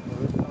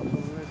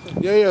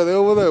 Yeah, they're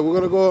over there. We're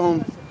gonna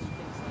go.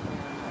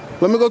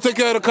 Let me go take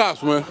care of the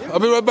cops, man. I'll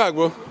be right back,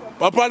 bro.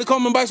 I'll probably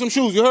come and buy some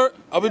shoes. You heard?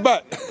 I'll be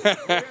back.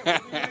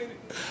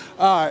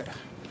 All right.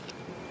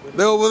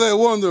 They're over there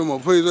wondering, my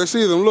please. I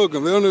see them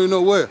looking. They don't even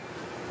know where.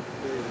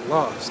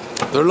 Lost.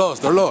 They're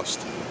lost. They're lost.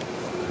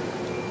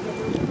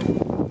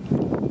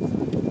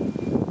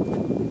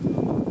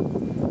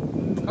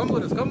 Come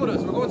with us. Come with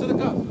us. We're going to the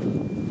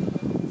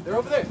cops. They're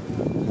over there.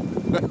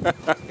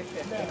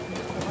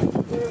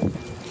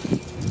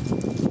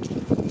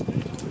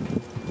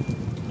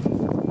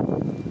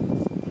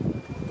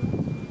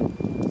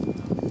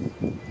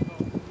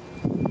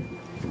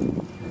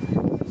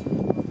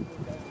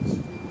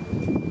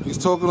 He's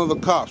talking to the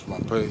cops, my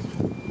page.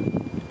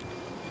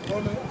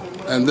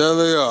 And there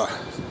they are.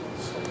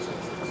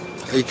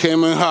 They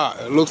came in hot.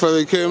 It looks like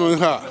they came in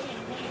hot.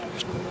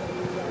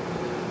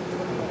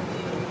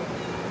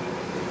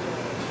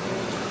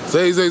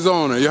 Zay's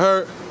on it, you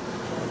heard?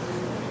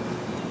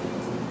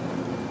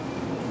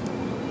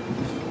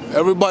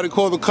 Everybody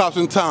call the cops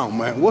in town,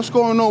 man. What's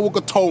going on with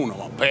Katona,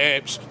 my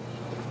babes?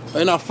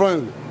 They not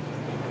friendly.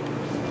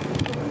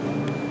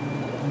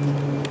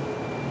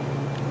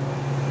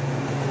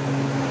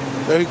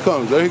 There he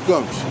comes, there he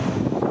comes.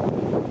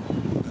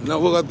 And now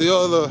we got the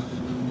other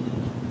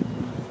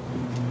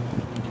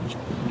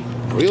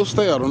real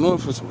estate. I don't know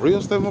if it's real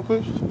estate, my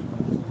bitch.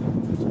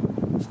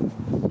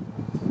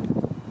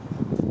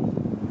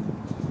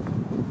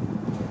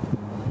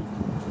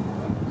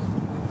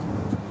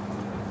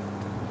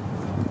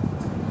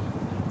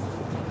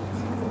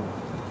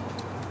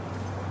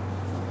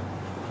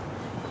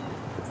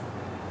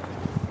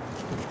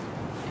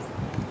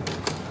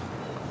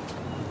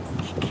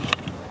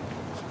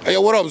 Hey,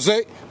 yo, what up,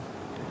 Zay?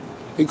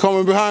 He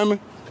coming behind me?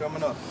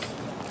 Coming up.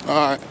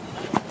 All right.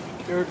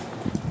 Sure.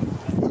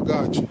 I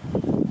got you.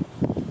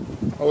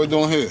 What we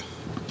doing here?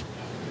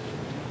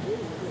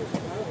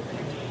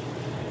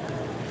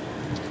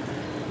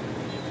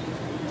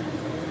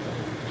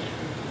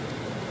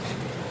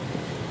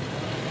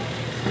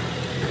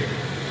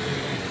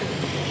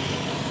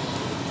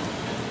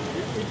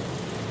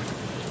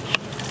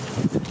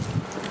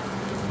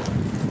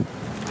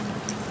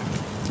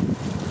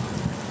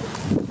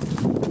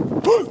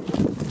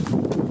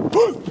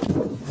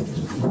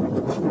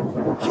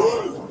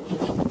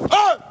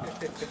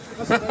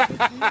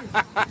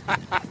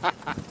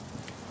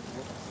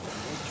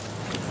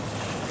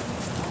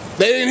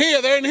 They're in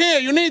here, they're in here.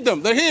 You need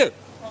them. They're here.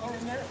 Oh, they're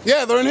in there?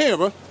 Yeah, they're in here,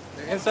 bro.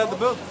 They're inside the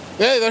building.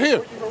 Yeah, they're here.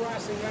 Are you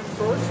harassing them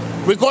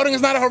first? Recording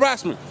is not a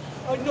harassment.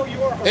 Oh, no,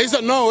 you are.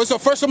 It's a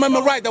First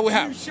Amendment right that we You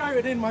have.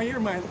 shouted in my ear,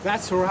 man.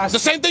 That's harassment. The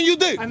same thing you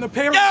did. And the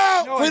parents.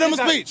 Yeah, No, I freedom did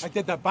of that- speech. I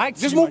did that back to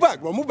you. Just move back,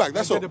 bro. Move back.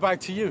 That's I all. did it back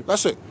to you.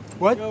 That's it.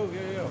 What?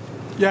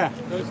 Yeah.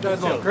 Those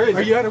guys are crazy.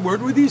 Are you at a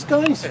word with these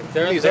guys?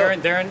 They're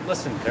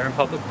in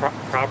public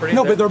property.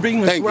 No, but they're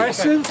being Thank you.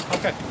 aggressive.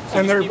 Okay.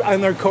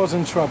 And they're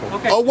causing trouble.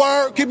 Okay. Oh,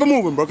 word. Keep it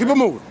moving, bro. Keep it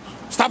moving.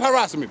 Stop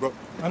harassing me, bro.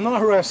 I'm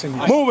not harassing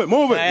you. Move it,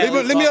 move it.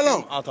 Leave me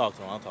alone. I'll talk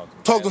to him.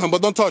 Talk to him,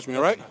 but don't touch me,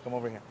 all right? Come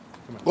over here.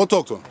 Go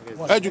talk to him.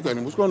 Educate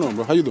him. What's going on,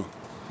 bro? How you doing?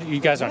 You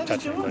guys aren't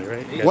touching anybody,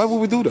 right? You guys- Why would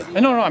we do that?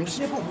 No, I'm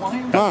just.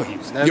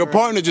 Nah. Your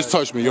partner just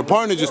touched me. Your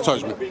partner just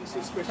touched me.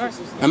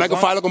 And I can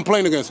file a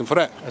complaint against him for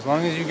that. As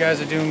long as you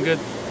guys are doing good.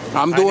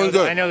 I'm doing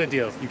good. I know the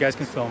deal. You guys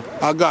can film.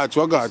 I got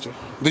you.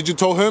 Did you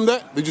tell him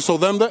that? Did you tell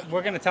them that?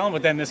 We're gonna tell him,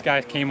 but then this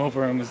guy came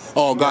over and was.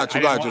 Oh, got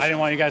you. I didn't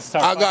want you guys to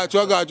talk.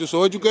 I got you.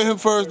 So educate him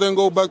first, then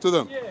go back to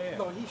them.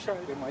 No, he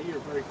shouted in my ear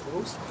very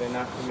close. They're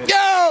not committed.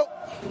 Yo!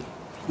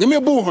 Give me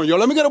a bullhorn, yo.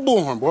 Let me get a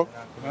bullhorn, bro.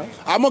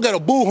 I'm gonna get a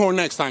bullhorn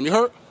next time. You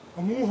heard?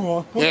 A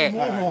moonhorn.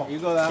 Yeah. You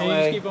go that Can you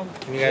way. just keep him?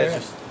 Can you guys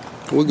just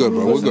We're good,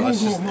 bro. We're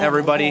good.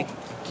 everybody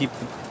keep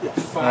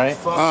all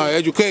right?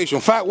 Education.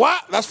 Fact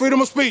what? That's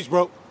freedom of speech,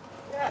 bro.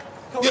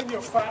 Come in,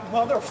 you fat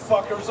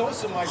motherfuckers.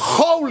 Those are my.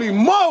 Holy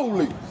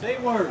moly! Say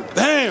word.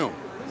 Damn.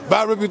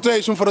 Bad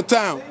reputation for the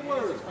town.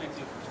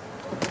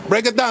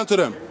 Break it down to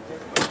them.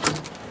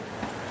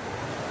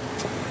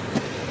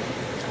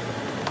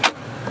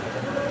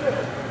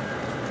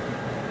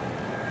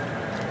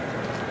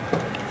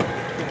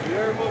 You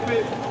heard what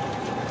Muppet.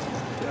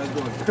 That's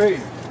going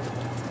crazy.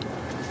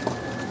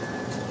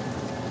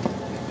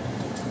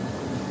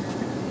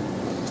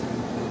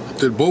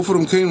 Did both of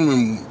them came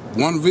in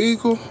one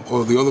vehicle,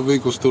 or the other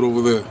vehicle stood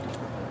over there?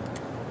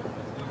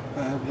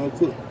 I have no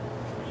clue.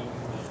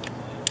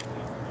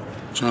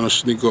 Trying to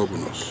sneak up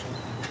on us.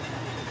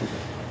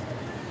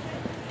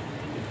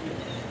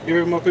 You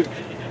hear Muppet?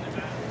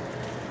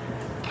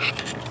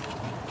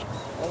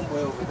 Homeboy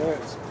over there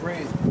is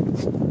crazy.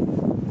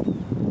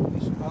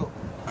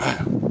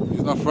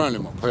 He's not friendly,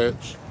 my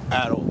pets,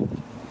 at all. Come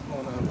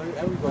on now, look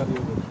at everybody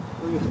over there.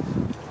 Look at this.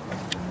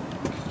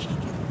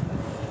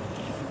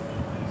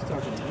 He's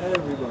talking to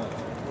everybody.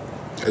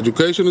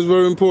 Education is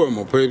very important,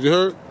 my pets. You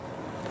heard?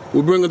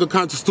 We're bringing the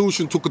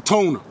Constitution to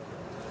Katona.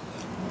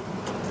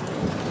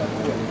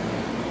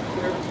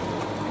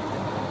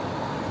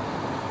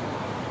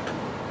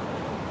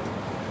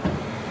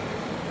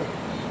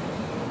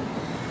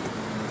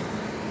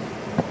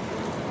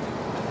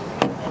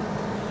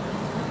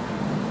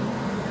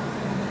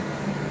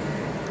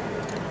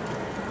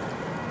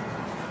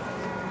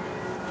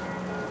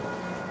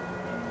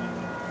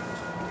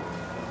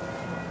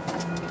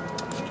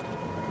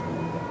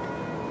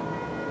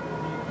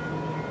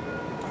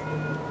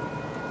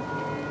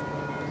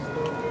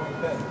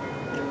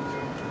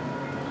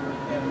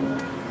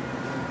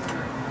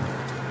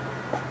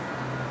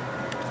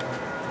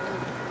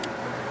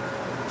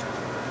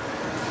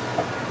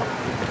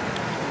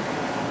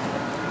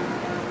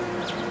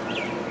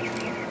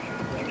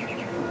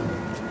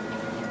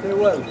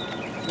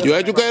 You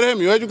educated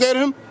him? You educated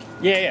him?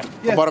 Yeah.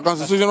 About the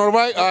Constitution, all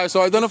right? All right,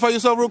 so identify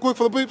yourself real quick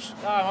for the peeps.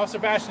 I'm Officer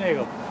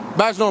Bashnagel.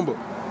 Badge number.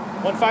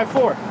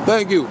 154.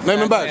 Thank you. Name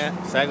and badge.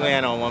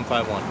 Sagliano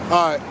 151.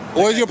 All right.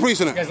 Where's your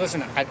precinct? Guys,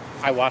 listen,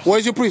 I watch.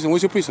 Where's your precinct?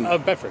 Where's your precinct?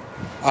 Bedford.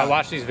 I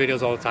watch these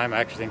videos all the time. I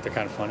actually think they're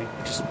kind of funny.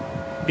 Just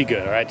be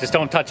good, all right? Just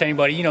don't touch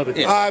anybody. You know the.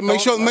 Yeah. All right,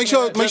 make sure.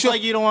 Just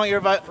like you don't want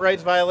your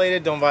rights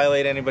violated, don't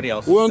violate anybody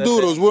else. We don't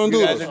do those. We don't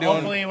do those.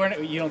 Hopefully,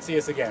 you don't see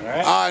us again, all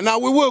right? All right, now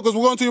we will, because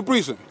we're going to your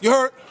precinct. You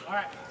heard? All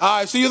right. All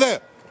right, see you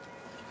there.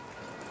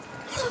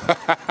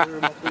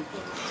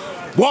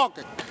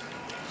 Walking.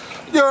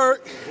 You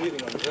heard?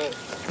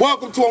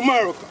 Welcome to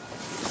America.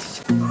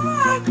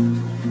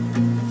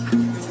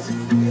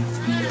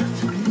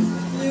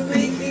 You're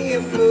making a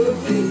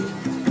movie.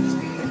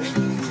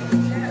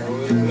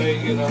 We're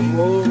making a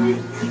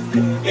movie.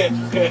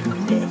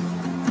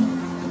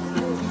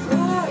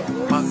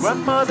 My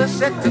grandmother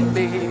said to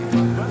me,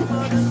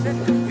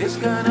 it's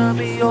gonna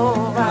be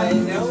alright. I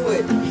know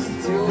it.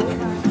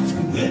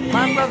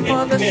 My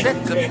grandmother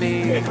said to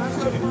me,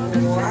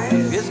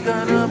 it's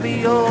gonna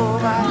be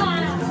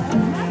alright.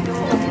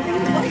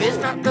 It's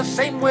not the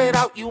same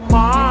without you,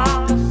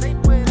 Mom.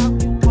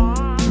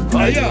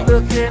 Are you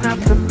looking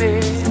after me?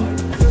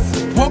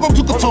 Welcome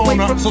to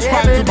Katona.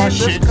 Subscribe to my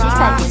shit.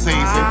 Subscribe to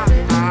Zazy.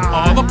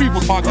 Other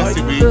People's Podcast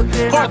TV,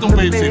 Cartoon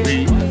Babe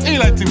TV,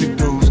 elytpg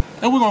Dudes,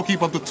 and we're gonna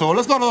keep up the tour.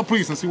 Let's go to the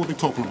police and see what they're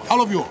talking about. I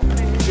love you all. I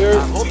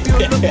hope you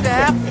look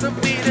after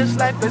me. This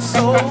life is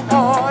so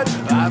hard.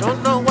 I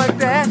don't know why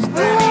destiny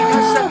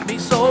has sent me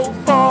so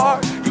far.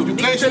 You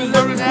need to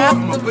look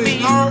after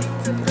me.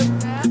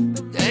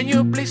 Can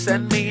you please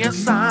send me a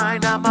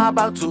sign? I'm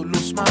about to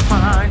lose my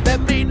mind.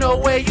 Let me know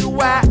where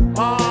you at,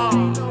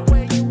 Mom.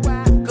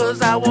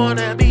 Cause I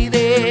wanna be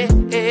there.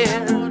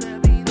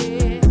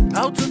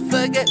 How to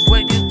forget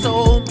when you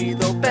told me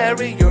they'll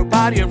bury your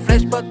body in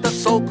flesh, but the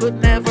soul could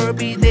never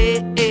be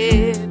there.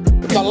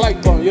 Got a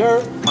light on, you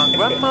heard? My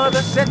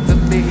grandmother said to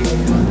me,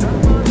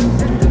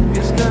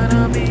 it's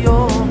gonna be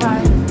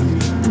alright.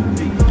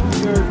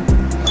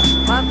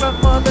 My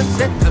grandmother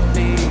said to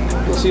me,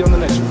 we'll see you on the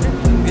next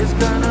one. It's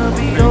gonna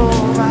be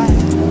alright.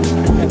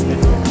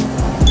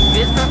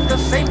 It's not the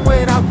same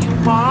without you,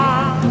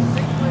 Mom.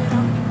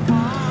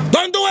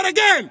 Don't do it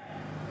again!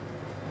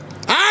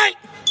 Alright?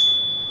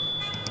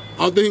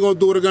 I don't think he's gonna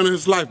do it again in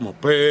his life, my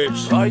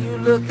babes. Are you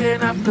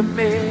looking after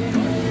me?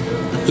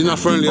 He's not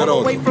friendly at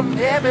all. Away from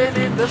heaven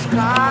in the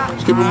sky.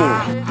 Let's keep it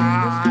moving.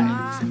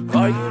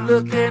 Are you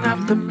looking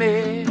after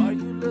me? Are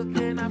you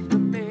looking after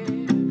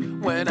me?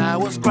 When I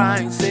was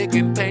crying, sick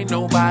in pain,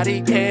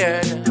 nobody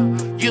cared.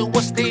 You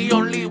was the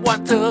only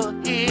one to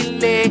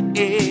heal it.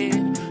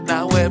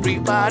 Now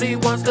everybody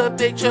wants the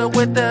picture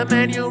with the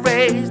man you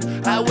raised.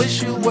 I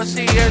wish you was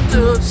here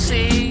to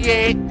see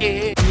it.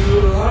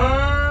 You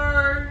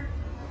heard?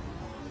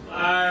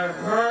 I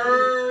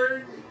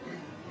heard.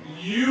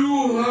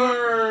 You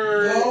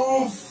heard.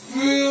 Don't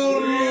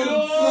feel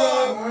no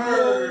type of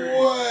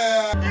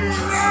way.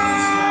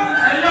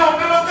 Hey, yo,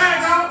 middle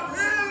back up.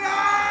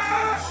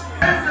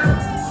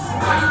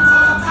 Why you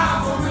calling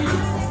cops on me?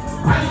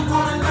 Why you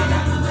calling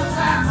niggas to the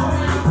side on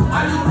me?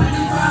 Why you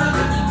really trying to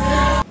get me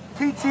dead?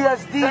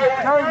 PTSD,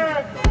 dirty.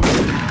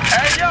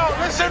 Hey, yo,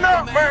 listen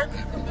up, man.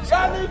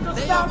 Y'all need to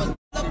stop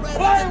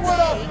playing with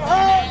us,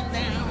 huh?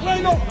 Play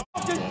no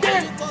fucking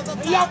dick,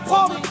 and y'all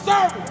call me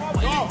service.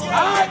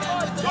 Alright?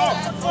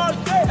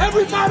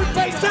 Everybody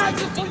pay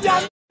taxes for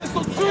y'all niggas, so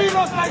treat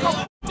us like a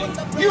fucking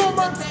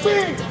human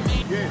being.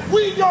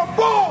 We your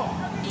boss.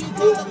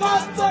 You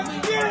got the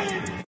game.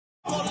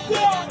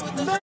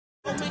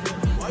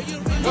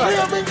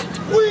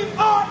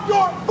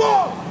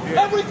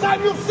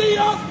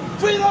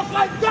 treat us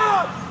like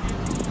gods.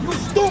 You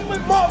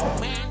stupid mother.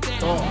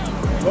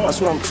 That's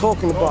what I'm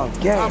talking about,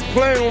 gang. I'm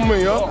playing with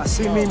me, yo. I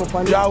see me, my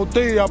friend. Y'all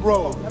think, y'all,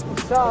 bro.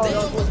 Fuck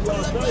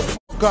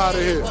out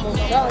of here.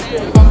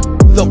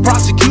 The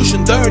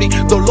prosecution dirty,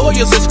 the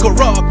lawyers is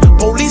corrupt.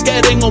 Police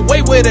getting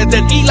away with it,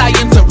 then Eli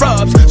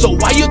interrupts. So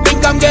why you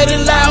think I'm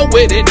getting loud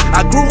with it?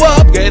 I grew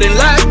up getting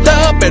locked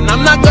up, and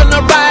I'm not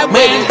gonna ride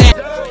with it.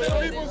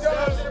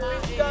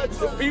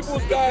 The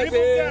people's guys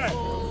here.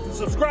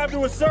 Subscribe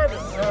to his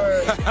service.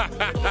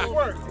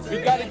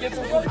 We gotta get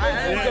them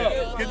subscriptions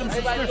up. Get them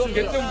subscriptions.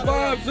 Get them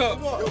vibes up.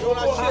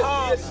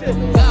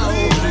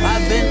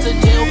 I've been to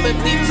jail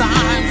 50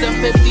 times, and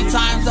 50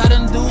 times I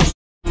done do.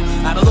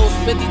 Out of those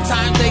 50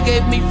 times, they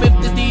gave me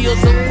 50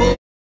 deals of book.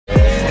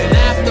 And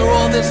after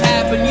all this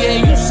happened, yeah,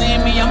 you see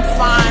me, I'm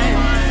fine.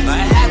 I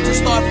had to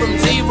start from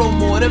zero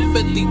more than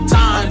 50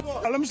 times.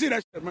 Let me see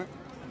that shit, man.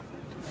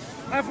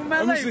 I'm from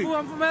LA, fool.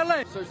 I'm from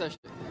LA. Search that shit.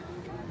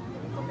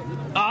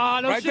 Ah,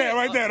 no right shit. There,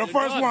 right there. The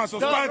first one.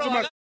 Subscribe to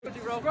my.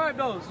 Subscribe,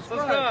 though.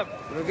 Subscribe.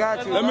 We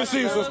got you. Let me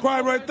see.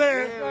 Subscribe right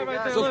there.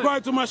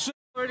 Subscribe to my shit.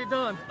 Already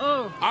done.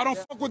 Oh. I don't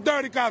fuck with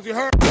dirty cops. You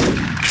heard?